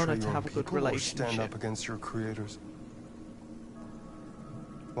and Connor to have a good relationship. Or stand up against your creators.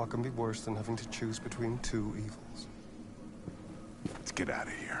 What can be worse than having to choose between two evils? Let's get out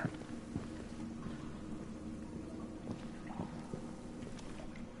of here.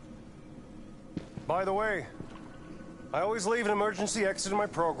 By the way, I always leave an emergency exit in my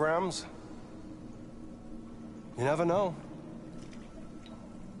programs. You never know.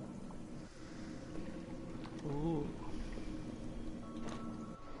 Ooh.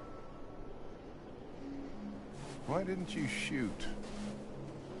 Why didn't you shoot?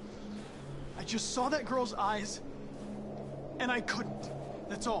 I just saw that girl's eyes, and I couldn't.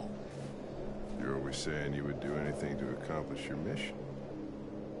 That's all. You're always saying you would do anything to accomplish your mission.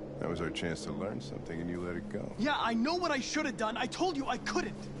 That was our chance to learn something, and you let it go. Yeah, I know what I should have done. I told you I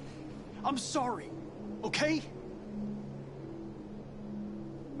couldn't. I'm sorry, okay?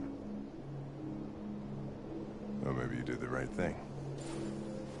 Well, maybe you did the right thing.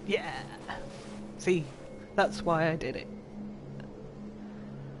 Yeah. See, that's why I did it.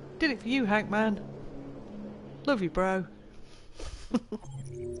 Did it for you, Hank, man. Love you, bro.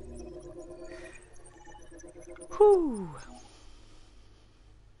 Whew.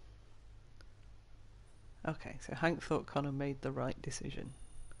 Okay, so Hank thought Connor made the right decision.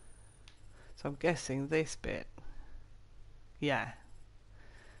 So I'm guessing this bit. Yeah.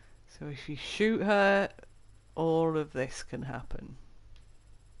 So if you shoot her, all of this can happen.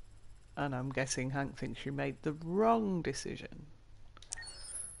 And I'm guessing Hank thinks you made the wrong decision.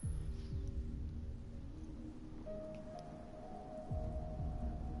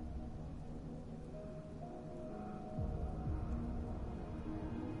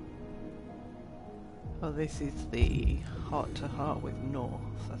 Oh, this is the heart-to-heart with North,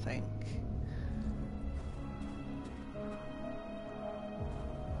 I think.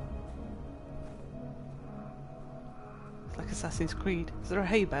 It's like Assassin's Creed. Is there a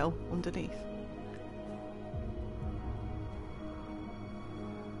hay bale underneath?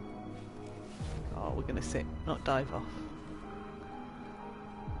 Oh, we're gonna sit, not dive off.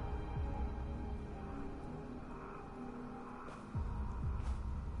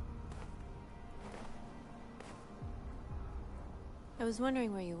 I was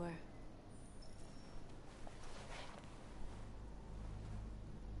wondering where you were.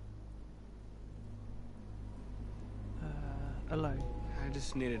 Alone. I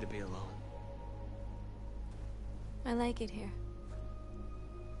just needed to be alone. I like it here.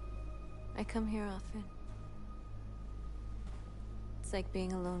 I come here often. It's like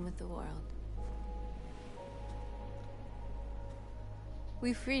being alone with the world.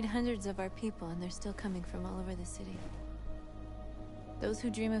 We freed hundreds of our people, and they're still coming from all over the city. Those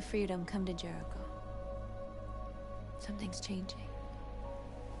who dream of freedom come to Jericho. Something's changing.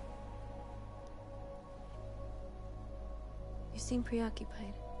 You seem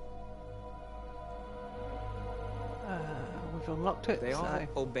preoccupied. We've unlocked it. They all so.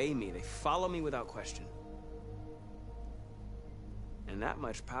 obey me. They follow me without question. And that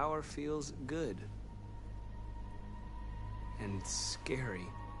much power feels good. And scary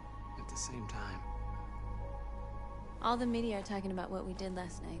at the same time. All the media are talking about what we did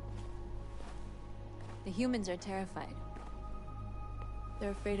last night. The humans are terrified.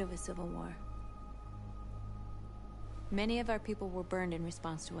 They're afraid of a civil war. Many of our people were burned in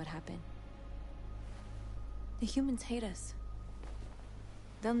response to what happened. The humans hate us.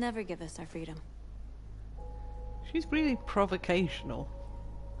 They'll never give us our freedom. She's really provocational.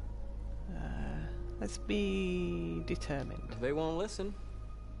 Let's be determined. If they won't listen,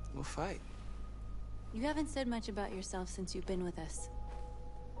 we'll fight. You haven't said much about yourself since you've been with us.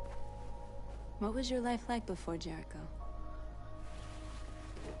 What was your life like before Jericho?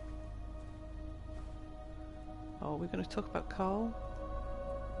 Oh, we're going to talk about Carl.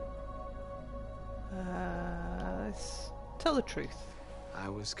 Let's tell the truth. I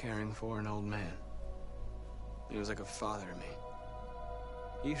was caring for an old man. He was like a father to me.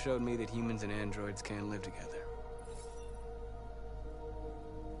 He showed me that humans and androids can live together.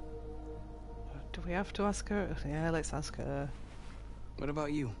 Do we have to ask her? Yeah, let's ask her. What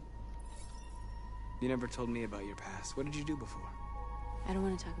about you? You never told me about your past. What did you do before? I don't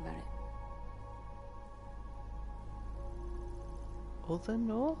want to talk about it. Other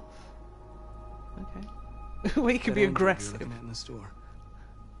North? Okay. We could be That android you were aggressive. looking at in the store.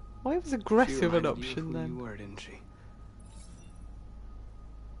 Why was She aggressive an reminded you option of who then? you were, didn't she?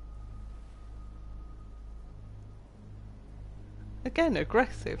 Again,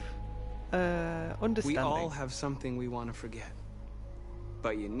 aggressive. Understanding. We all have something we want to forget.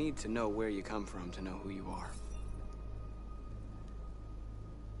 But you need to know where you come from to know who you are.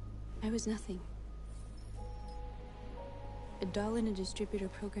 I was nothing. A doll in a distributor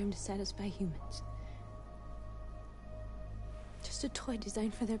program to satisfy humans. Just a toy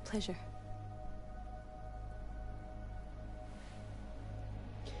designed for their pleasure.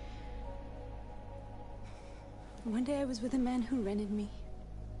 One day I was with a man who rented me.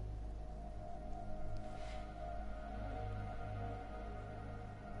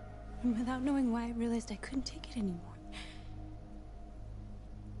 And without knowing why, I realized I couldn't take it anymore.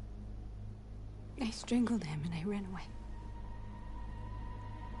 I strangled him and I ran away.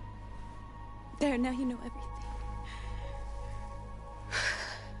 There, now you know everything.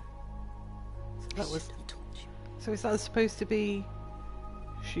 That was. So is that supposed to be?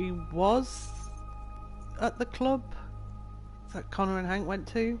 She was at the club that Connor and Hank went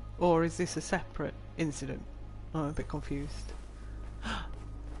to, or is this a separate incident? I'm a bit confused.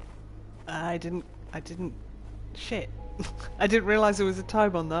 I didn't. Shit. I didn't realise there was a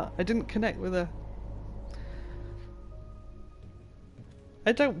time on that. I didn't connect with her.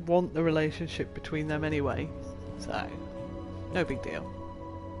 I don't want the relationship between them anyway, so no big deal.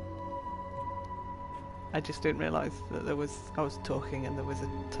 I just didn't realise that I was talking and there was a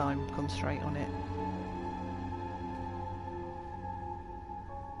time constraint on it.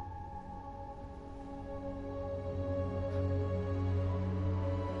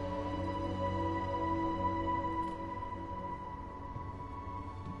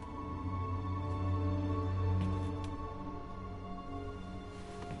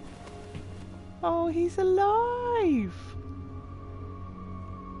 Oh, he's alive!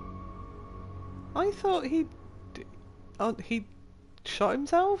 I thought he shot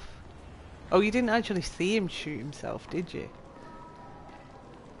himself? Oh, you didn't actually see him shoot himself, did you?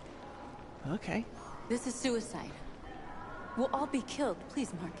 Okay. This is suicide. We'll all be killed.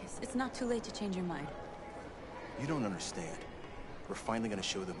 Please, Marcus. It's not too late to change your mind. You don't understand. We're finally gonna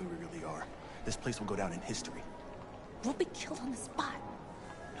show them who we really are. This place will go down in history. We'll be killed on the spot.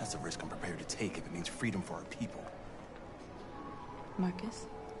 That's a risk I'm prepared to take if it means freedom for our people. Marcus,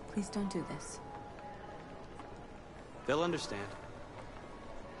 please don't do this. They'll understand.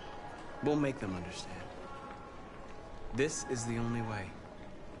 We'll make them understand. This is the only way.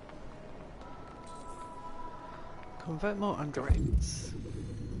 Convert more androids.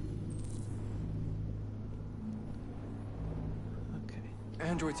 Okay.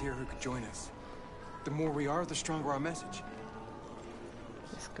 Androids here who could join us. The more we are, the stronger our message.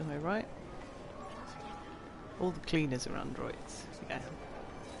 This guy, right? All the cleaners are androids. Yeah.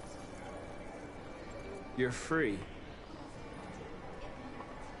 You're free.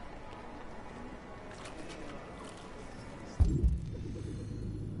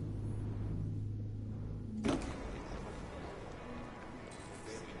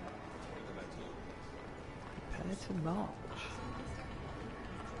 Prepare to march.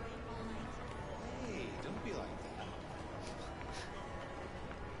 Hey, don't be like that.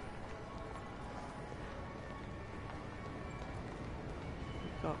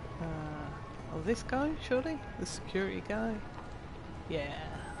 We've got, oh, this guy, surely? The security guy? Yeah.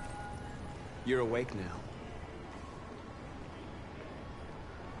 You're awake now.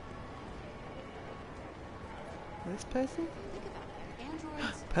 This person?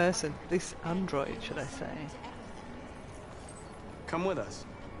 Person. This android, should I say. Come with us.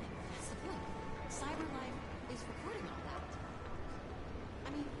 That's the point. CyberLife is recording all that. I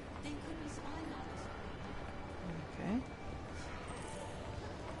mean, they could be spying on us. Okay.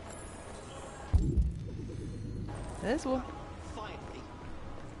 There's one. Finally.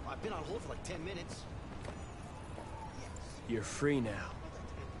 I've been on hold for like 10 minutes. You're free now.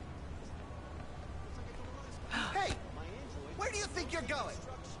 Hey! Where do you think you're going?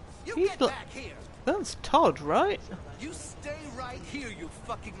 You He's get back here! That's Todd, right? You stay right here, you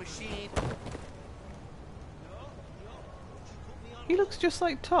fucking machine! He looks just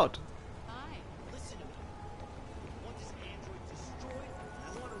like Todd.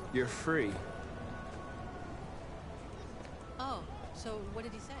 You're free. Oh, so what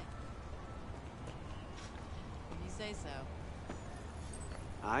did he say? If you say so.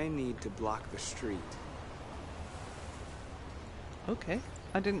 I need to block the street. Okay.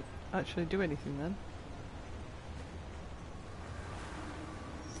 I didn't actually do anything then.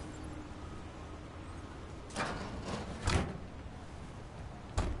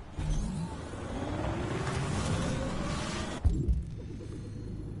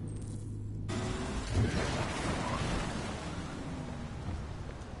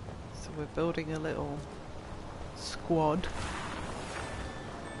 So we're building a little squad.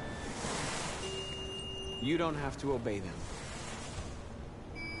 You don't have to obey them.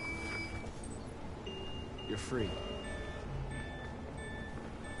 You're free.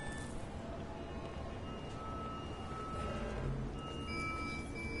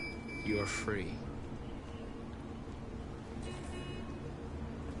 You're free.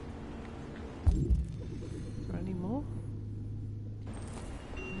 Is there any more?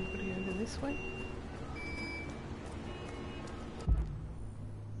 Anybody over this way?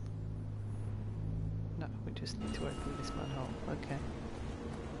 No, we just need to open this manhole. Okay.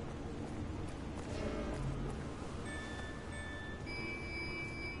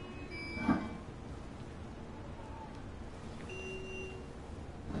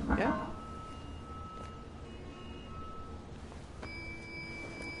 Yeah.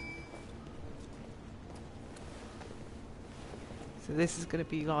 So this is going to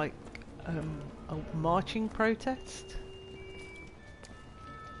be like a marching protest.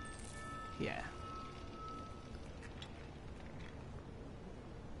 Yeah.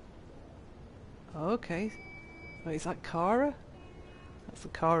 Okay. Oh, is that Kara? That's the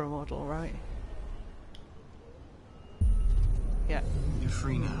Kara model, right? Yeah. You're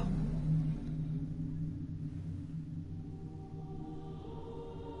free now.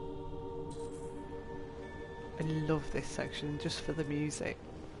 I love this section just for the music.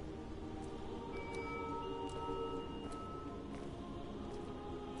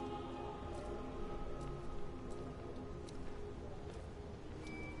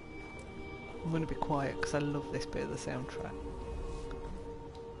 I'm going to be quiet because I love this bit of the soundtrack.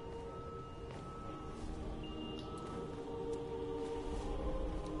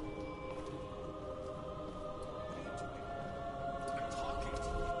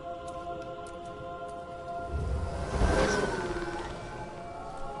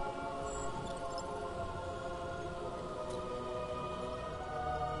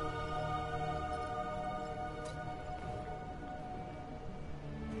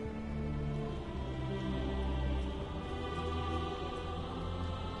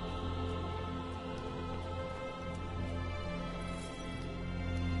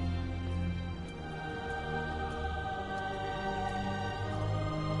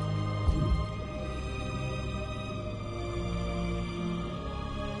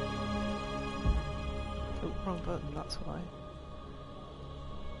 Wrong button, that's why.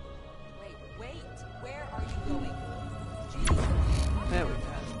 Wait, where are you going? There we go.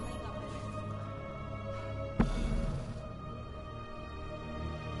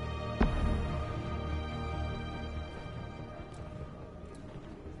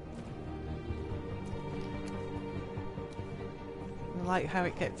 I like how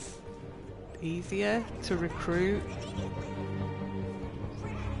it gets easier to recruit.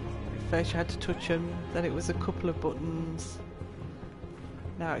 First you had to touch them, then it was a couple of buttons.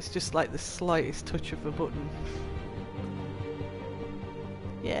 Now it's just like the slightest touch of a button.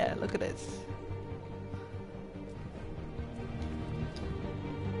 Yeah, look at this.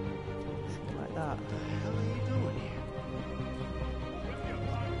 Something like that. What the hell are you doing here?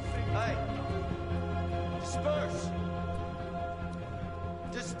 Hey! Disperse!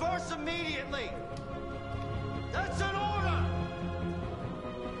 Disperse immediately! That's an order!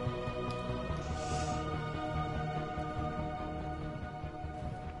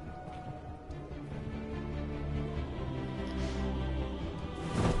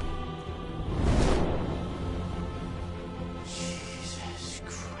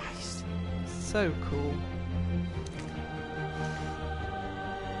 So cool.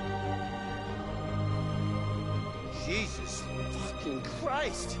 Jesus fucking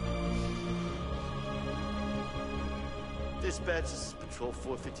Christ! Dispatch, this is Patrol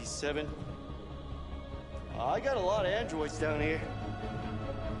 457. I got a lot of androids down here.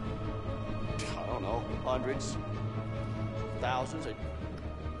 I don't know, hundreds, thousands.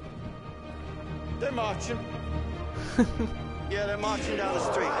 They're marching. Yeah, they're marching down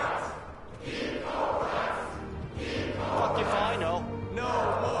the street. Fuck if I know. No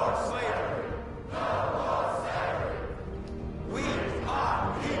more slavery. No more slavery. We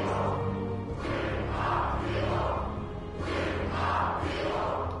are people. We are people. We are people.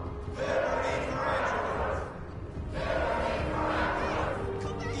 Liberty for androids. Liberty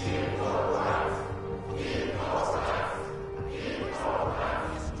for androids. Equal rights. Equal rights. Equal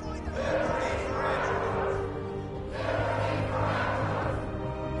rights. Liberty for androids. Liberty for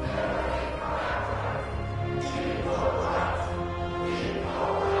androids. Liberty for androids. Equal rights. Equal rights.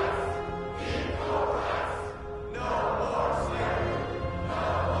 Equal rights. No more slavery. No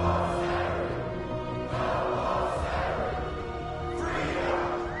more slavery. No more slavery. Freedom.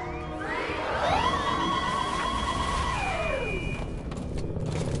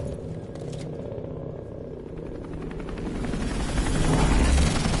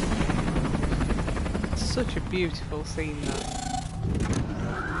 Such a beautiful scene, that.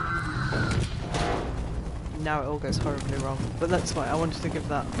 Now it all goes horribly wrong, but that's why I wanted to give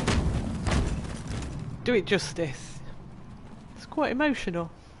that. Do it justice. It's quite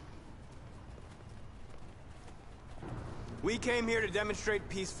emotional. We came here to demonstrate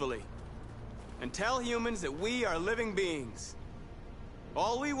peacefully and tell humans that we are living beings.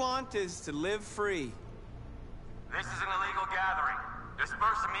 All we want is to live free. This is an illegal gathering.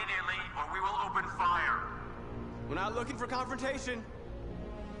 Disperse immediately or we will open fire. We're not looking for confrontation.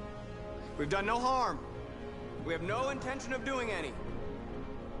 We've done no harm. We have no intention of doing any.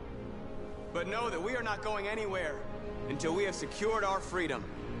 But know that we are not going anywhere until we have secured our freedom.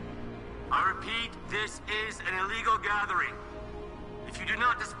 I repeat, this is an illegal gathering. If you do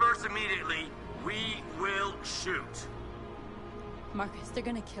not disperse immediately, we will shoot. Marcus, they're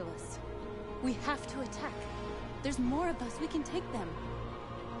gonna kill us. We have to attack. There's more of us. We can take them.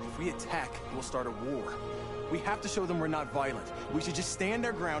 If we attack, we'll start a war. We have to show them we're not violent. We should just stand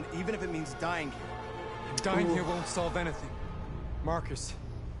our ground, even if it means dying here. Dying here won't solve anything. Marcus,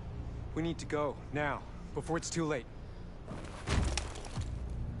 we need to go, now, before it's too late.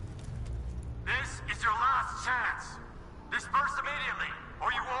 This is your last chance. Disperse immediately,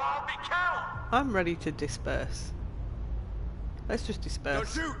 or you will all be killed. I'm ready to disperse. Let's just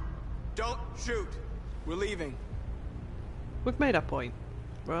disperse. Don't shoot! Don't shoot! We're leaving. We've made our point,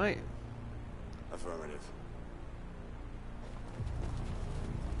 right? Affirmative.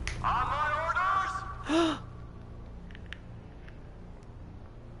 On my orders!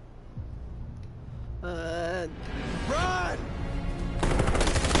 Run!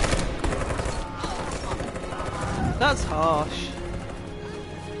 That's harsh.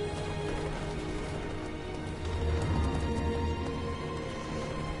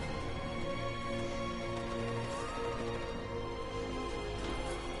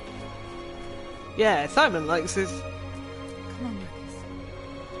 Yeah, Simon likes his. Come on, Marcus.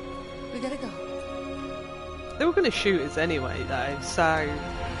 We gotta go. They were going to shoot us anyway, though, so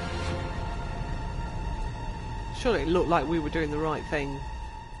surely it looked like we were doing the right thing,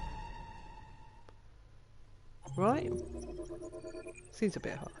 right? Seems a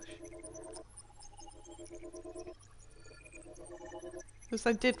bit harsh. Because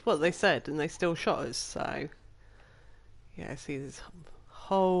they did what they said, and they still shot us. So yeah, see, there's a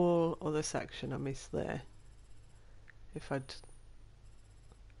whole other section I missed there. If I'd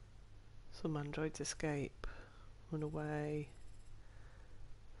some androids escape. Run away.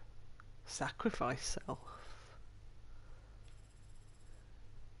 Sacrifice self.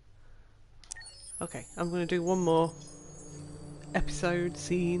 Okay, I'm going to do one more episode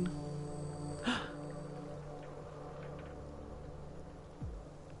scene.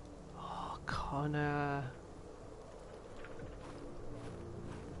 Oh, Connor.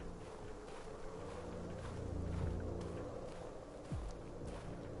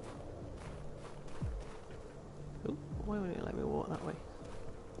 Why won't it let me walk that way?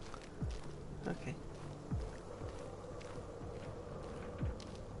 Okay.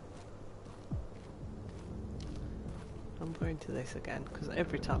 I'm going to this again, because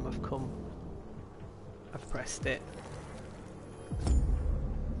every time I've come, I've pressed it.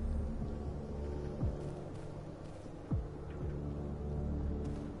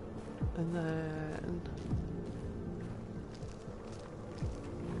 And then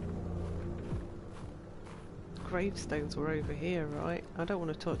gravestones were over here, right? I don't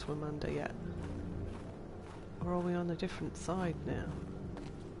want to talk to Amanda yet. Or are we on a different side now?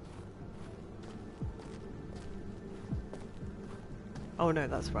 Oh no,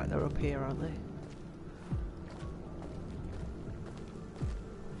 that's right, they're up here, aren't they?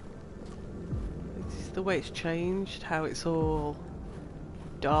 This is the way it's changed, how it's all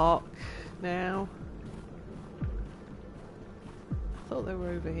dark now. I thought they were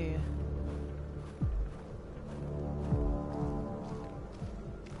over here.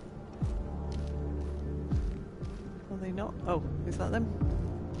 Not? Oh, is that them?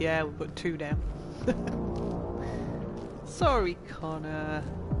 Yeah, we've got two down. Sorry, Connor.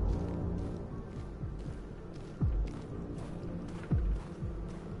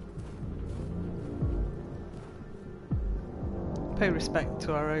 Pay respect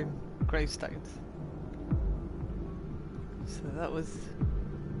to our own gravestones. So that was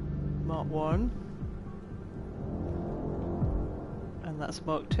Mark 1. And that's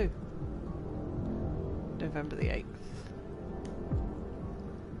Mark 2. November the 8th.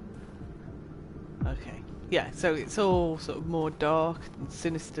 Okay, yeah, so it's all sort of more dark and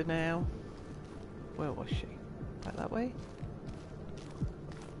sinister now. Where was she? Back that way?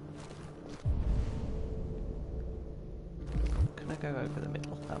 Can I go over the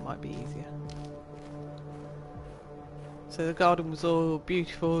middle? That might be easier. So the garden was all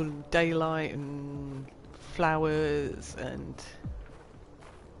beautiful and daylight and flowers, and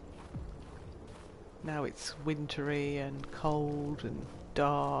now it's wintry and cold and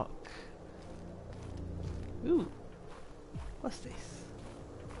dark. Ooh, what's this?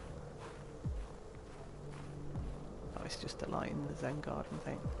 Oh, it's just a light in the Zen garden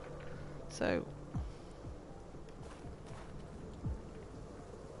thing. So,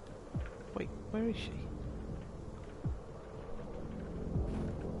 wait, where is she?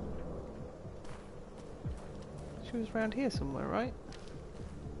 She was around here somewhere, right?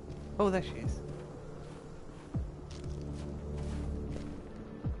 Oh, there she is.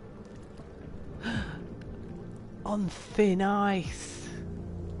 On thin ice.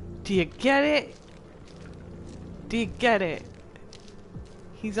 Do you get it? Do you get it?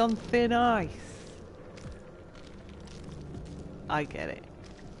 He's on thin ice. I get it.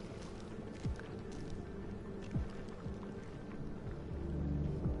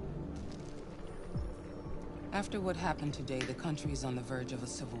 After what happened today, the country is on the verge of a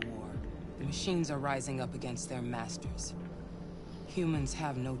civil war. The machines are rising up against their masters. Humans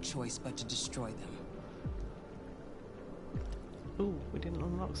have no choice but to destroy them. Ooh, we didn't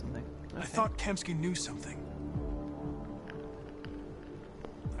unlock something. Okay. I thought Kamsky knew something.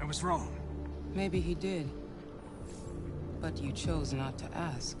 I was wrong. Maybe he did. But you chose not to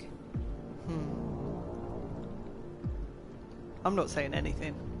ask. I'm not saying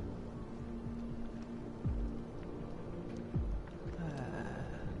anything.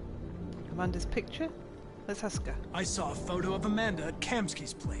 Amanda's picture? Let's ask her. I saw a photo of Amanda at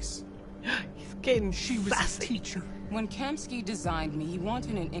Kamsky's place. He's getting She was his teacher. When Kamsky designed me, he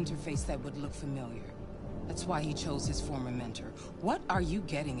wanted an interface that would look familiar. That's why he chose his former mentor. What are you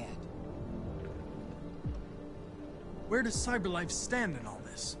getting at? Where does CyberLife stand in all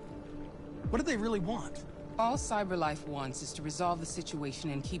this? What do they really want? All CyberLife wants is to resolve the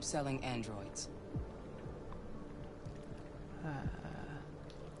situation and keep selling androids.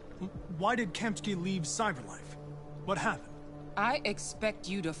 Why did Kamsky leave CyberLife? What happened? I expect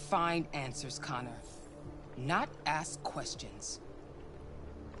you to find answers, Connor. Not ask questions.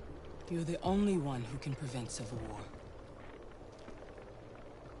 You're the only one who can prevent civil war.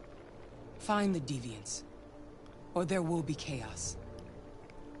 Find the deviants, or there will be chaos.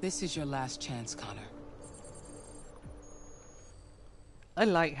 This is your last chance, Connor. I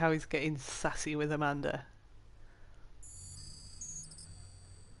like how he's getting sassy with Amanda.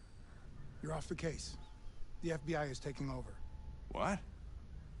 You're off the case. The FBI is taking over. What?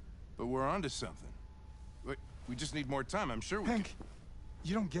 But we're onto something. We just need more time, I'm sure we Hank,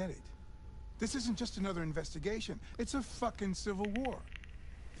 you don't get it. This isn't just another investigation. It's a fucking civil war.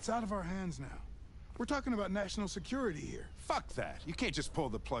 It's out of our hands now. We're talking about national security here. Fuck that. You can't just pull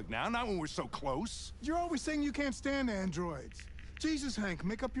the plug now, not when we're so close. You're always saying you can't stand androids. Jesus, Hank,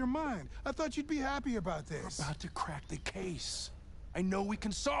 make up your mind. I thought you'd be happy about this. We're about to crack the case. I know we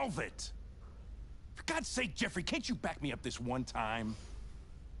can solve it. For God's sake, Jeffrey, can't you back me up this one time?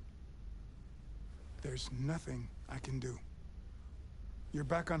 There's nothing I can do. You're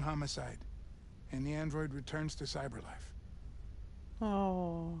back on homicide, and the android returns to CyberLife.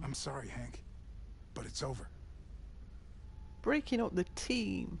 Oh. I'm sorry, Hank, but it's over. Breaking up the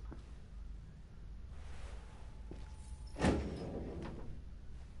team.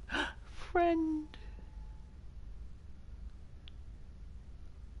 Friend.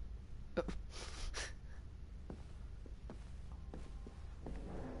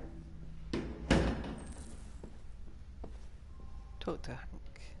 Talk to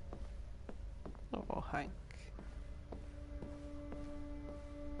Hank. Oh, Hank.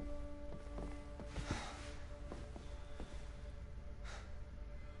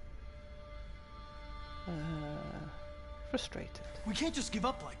 Frustrated. We can't just give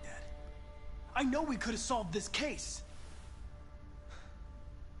up like that. I know we could have solved this case.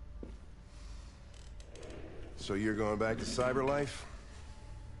 So you're going back to CyberLife?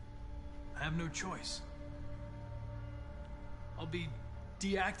 I have no choice. I'll be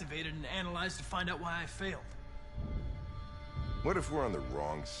deactivated and analyzed to find out why I failed. What if we're on the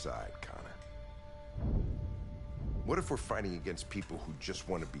wrong side, Connor? What if we're fighting against people who just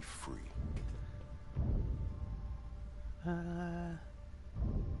want to be free?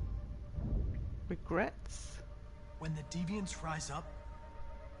 Regrets? When the deviants rise up,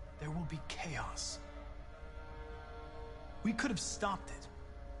 there will be chaos. We could have stopped it.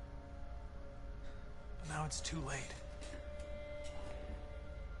 But now it's too late.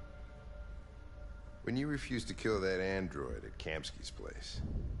 When you refused to kill that android at Kamsky's place,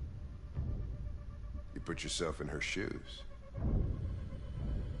 you put yourself in her shoes.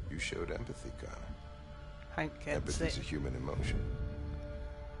 You showed empathy, Connor. Hank gets Empathy's it. a human emotion.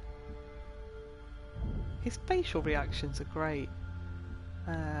 His facial reactions are great.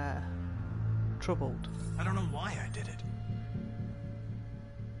 Troubled. I don't know why I did it.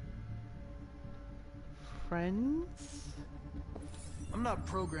 Friends? I'm not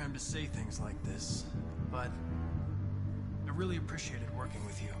programmed to say things like this, but I really appreciated working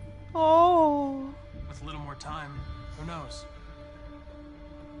with you. Oh. With a little more time, who knows?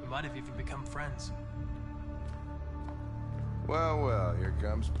 We might have even become friends. Well, well, here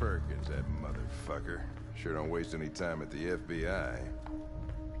comes Perkins, that motherfucker. Sure don't waste any time at the FBI.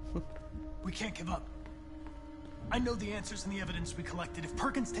 We can't give up. I know the answers and the evidence we collected. If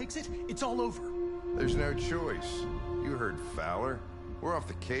Perkins takes it, it's all over. There's no choice. You heard Fowler. We're off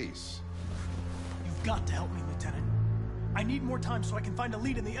the case. You've got to help me, Lieutenant. I need more time so I can find a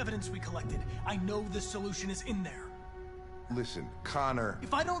lead in the evidence we collected. I know the solution is in there. Listen, Connor...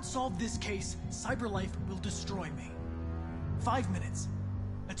 If I don't solve this case, CyberLife will destroy me. 5 minutes.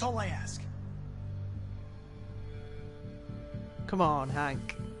 That's all I ask. Come on,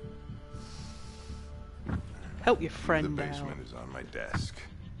 Hank. Help your friend The basement is on my desk.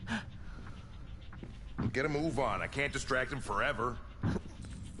 Get a move on. I can't distract him forever.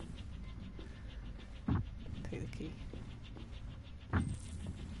 Take the key.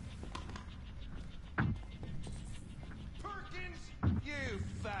 Perkins, you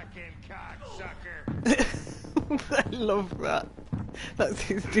fucking cocksucker. I love that. That's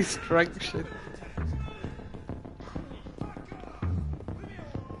his distraction.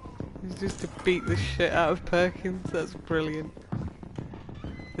 It's just to beat the shit out of Perkins. That's brilliant.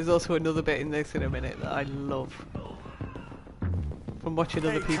 There's also another bit in this in a minute that I love. From watching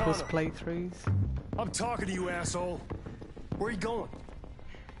other people's playthroughs. I'm talking to you, asshole. Where are you going?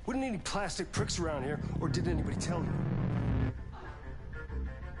 Wouldn't any plastic pricks around here, or did anybody tell you?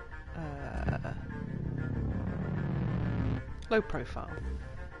 Low profile.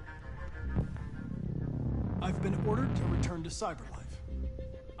 I've been ordered to return to CyberLife.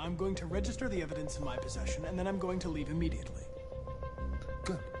 I'm going to register the evidence in my possession, and then I'm going to leave immediately.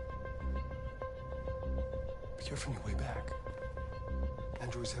 Good. Be careful on your way back.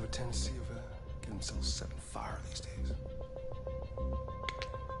 Androids have a tendency of getting themselves set on fire these days.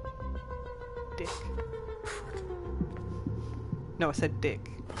 Dick. No, I said dick.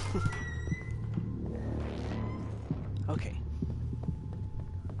 Okay.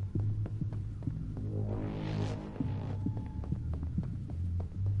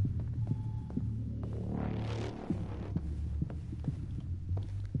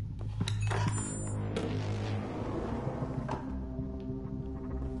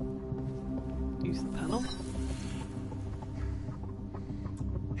 Use the panel.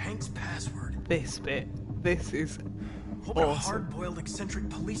 Hank's password. This bit. This is What would a awesome. hard-boiled eccentric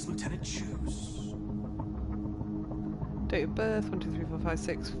police lieutenant choose? Date of birth,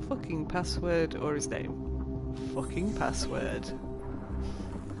 123456, fucking password, or his name. Fucking password.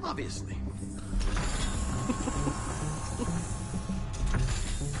 Obviously.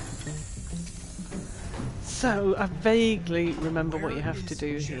 So, I vaguely remember what you have to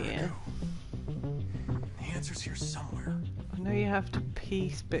do here. The answer's here somewhere. I know you have to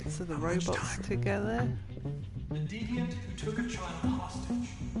piece bits of the robots together. The deviant who took a child hostage.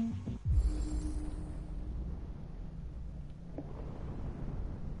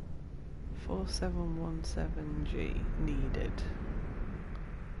 $4717G needed.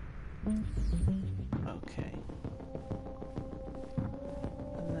 Okay.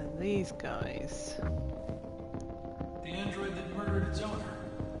 And then these guys. The android that murdered its owner.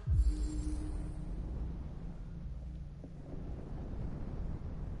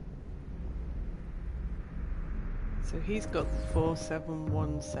 So he's got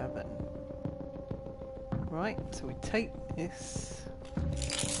 4717. Right, so we take this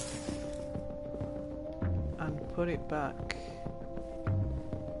and put it back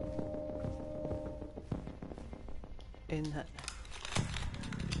in there.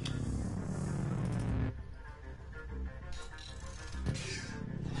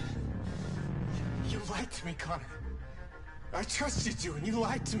 You lied to me, Connor. I trusted you, and you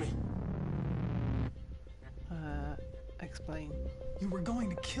lied to me. Explain. You were going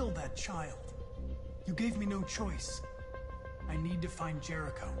to kill that child. You gave me no choice. I need to find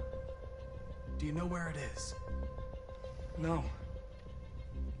Jericho. Do you know where it is? No.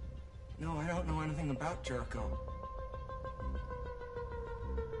 No, I don't know anything about Jericho.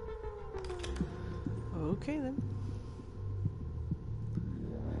 Okay then.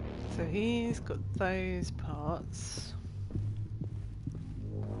 So he's got those parts.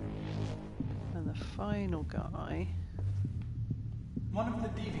 And the final guy. One of the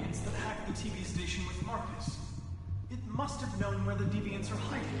deviants that hacked the TV station with Marcus. It must have known where the deviants are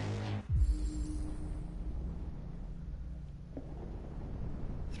hiding.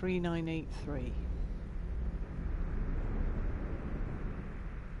 $3983.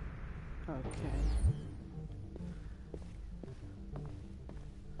 Okay.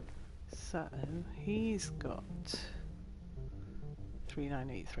 So he's got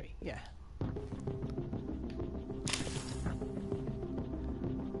 3983. Yeah.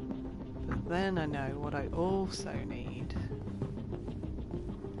 But then I know what I also need.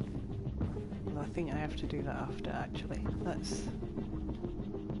 Well, I think I have to do that after, actually. Let's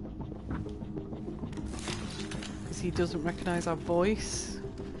he doesn't recognise our voice.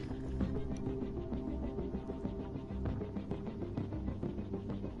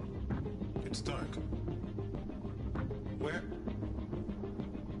 It's dark. Where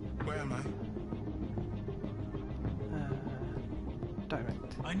am I?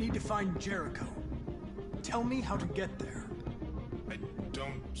 Direct. I need to find Jericho. Tell me how to get there. I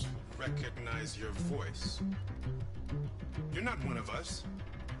don't recognize your voice. You're not one of us.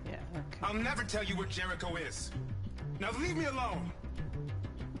 Yeah, okay. I'll never tell you where Jericho is. Now leave me alone.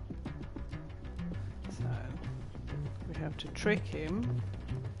 So we have to trick him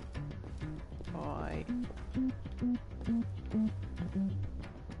by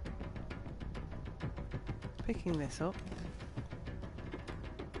picking this up.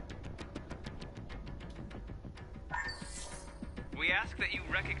 We ask that you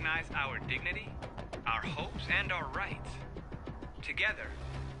recognize our dignity, our hopes, and our rights. Together,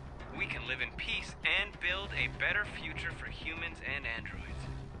 we can live in peace and build a better future for humans and androids.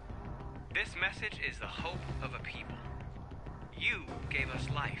 This message is the hope of a people. You gave us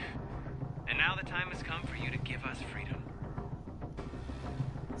life, and now the time has come for you to give us freedom.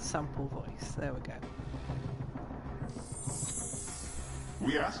 Sample voice, there we go.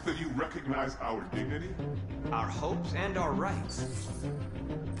 We ask that you recognize our dignity, our hopes, and our rights.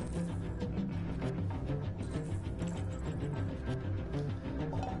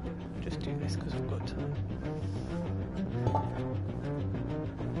 Just do this because we've got time.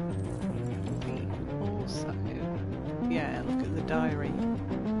 Also, yeah, look at the diary.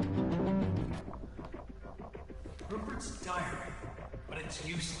 Rupert's diary, but it's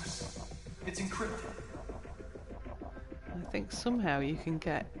useless. It's encrypted. I think somehow you can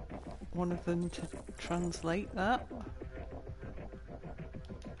get one of them to translate that.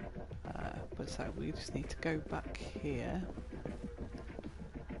 But so we just need to go back here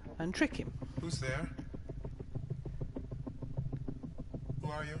and trick him. Who's there? Who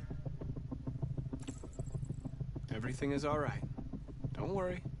are you? Everything is all right. Don't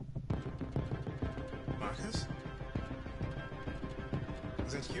worry. Marcus?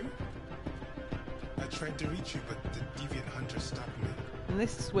 Is that you? I tried to reach you, but the deviant hunter stopped me. And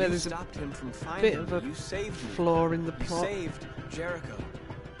this is where there's stopped him from finding bit of a you saved me. flaw in the plot. You saved Jericho.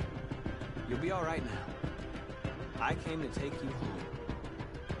 You'll be all right now. I came to take you home.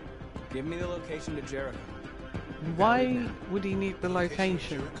 Give me the location to Jericho. Why would he need the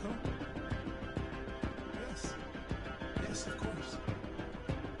location? Jericho? Yes. Yes, of course.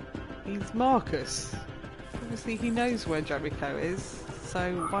 He's Marcus. Obviously he knows where Jericho is,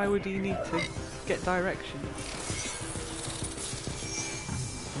 so why would he need to get directions?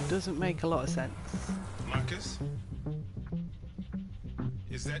 Doesn't make a lot of sense. Marcus?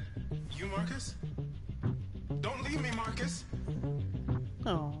 Is that you, Marcus? Don't leave me, Marcus!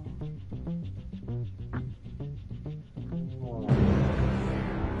 Oh.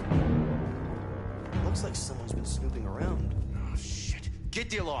 Looks like someone's been snooping around. Oh, shit. Get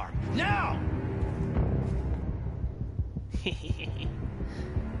the alarm. Now!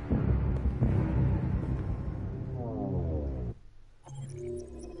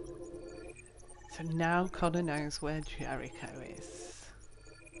 So now Connor knows where Jericho is.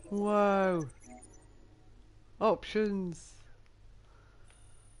 Whoa! Options!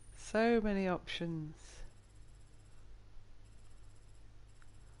 So many options.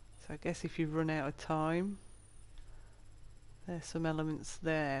 So I guess if you run out of time, there's some elements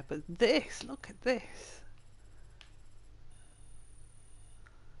there. But this, look at this!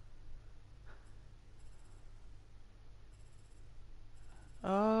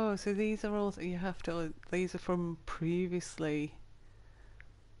 Oh, so these are all you have to. These are from previously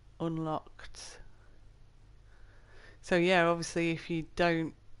unlocked. So yeah, obviously,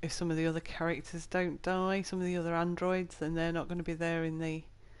 if some of the other characters don't die, some of the other androids, then they're not going to be there in the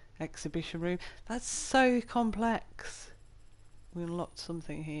exhibition room. That's so complex. We unlocked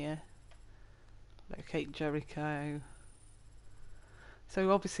something here. Locate Jericho.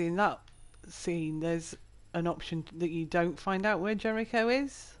 So obviously, in that scene, there's an option that you don't find out where Jericho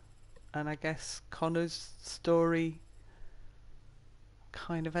is, and I guess Connor's story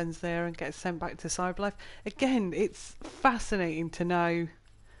kind of ends there and gets sent back to Cyberlife. Again, it's fascinating to know,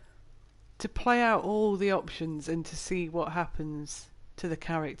 to play out all the options and to see what happens to the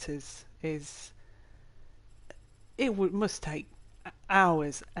characters. Must take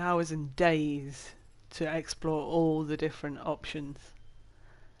hours and days to explore all the different options.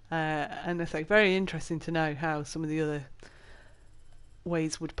 And it's like very interesting to know how some of the other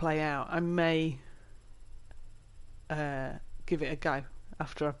ways would play out. I may give it a go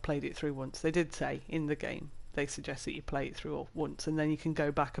after I've played it through once. They did say in the game, they suggest that you play it through once and then you can go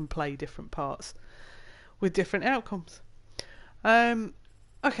back and play different parts with different outcomes.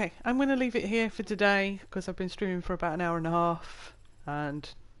 Okay, I'm going to leave it here for today because I've been streaming for about an hour and a half and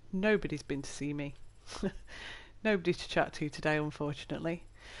nobody's been to see me. Nobody to chat to today, unfortunately.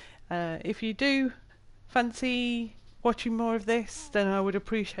 If you do fancy watching more of this, then I would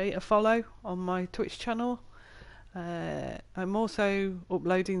appreciate a follow on my Twitch channel. I'm also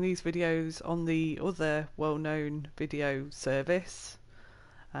uploading these videos on the other well-known video service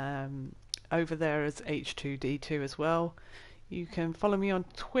over there as H2D2 as well. You can follow me on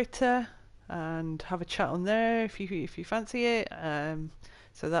Twitter and have a chat on there if you fancy it.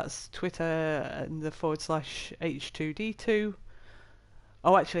 So that's Twitter and the /H2D2.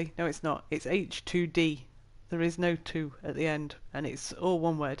 Oh, actually, no, it's not. It's H2D. There is no 2 at the end, and it's all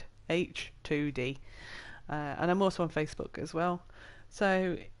one word, H2D. And I'm also on Facebook as well.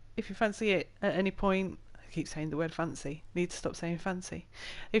 So if you fancy it at any point, I keep saying the word fancy. Need to stop saying fancy.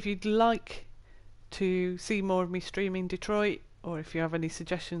 If you'd like to see more of me streaming Detroit, or if you have any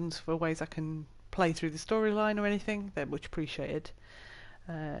suggestions for ways I can play through the storyline or anything, they're much appreciated.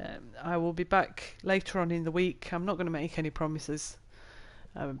 I will be back later on in the week. I'm not going to make any promises,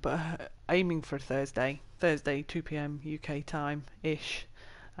 but aiming for Thursday 2 PM UK time ish.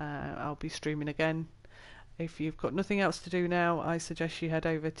 I'll be streaming again. If you've got nothing else to do now, I suggest you head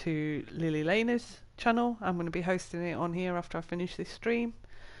over to Lily Laner's channel. I'm going to be hosting it on here after I finish this stream.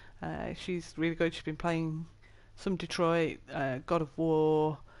 She's really good. She's been playing some Detroit, God of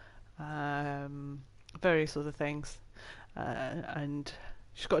War, various other things, and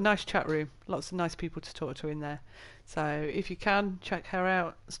she's got a nice chat room, lots of nice people to talk to in there. So if you can, check her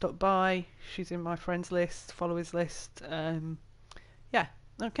out, stop by. She's in my friends list, followers list. Yeah,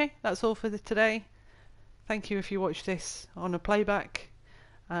 okay, that's all for today. Thank you if you watched this on a playback,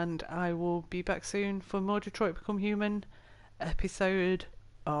 and I will be back soon for more Detroit Become Human, episode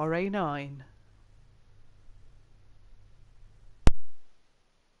RA9.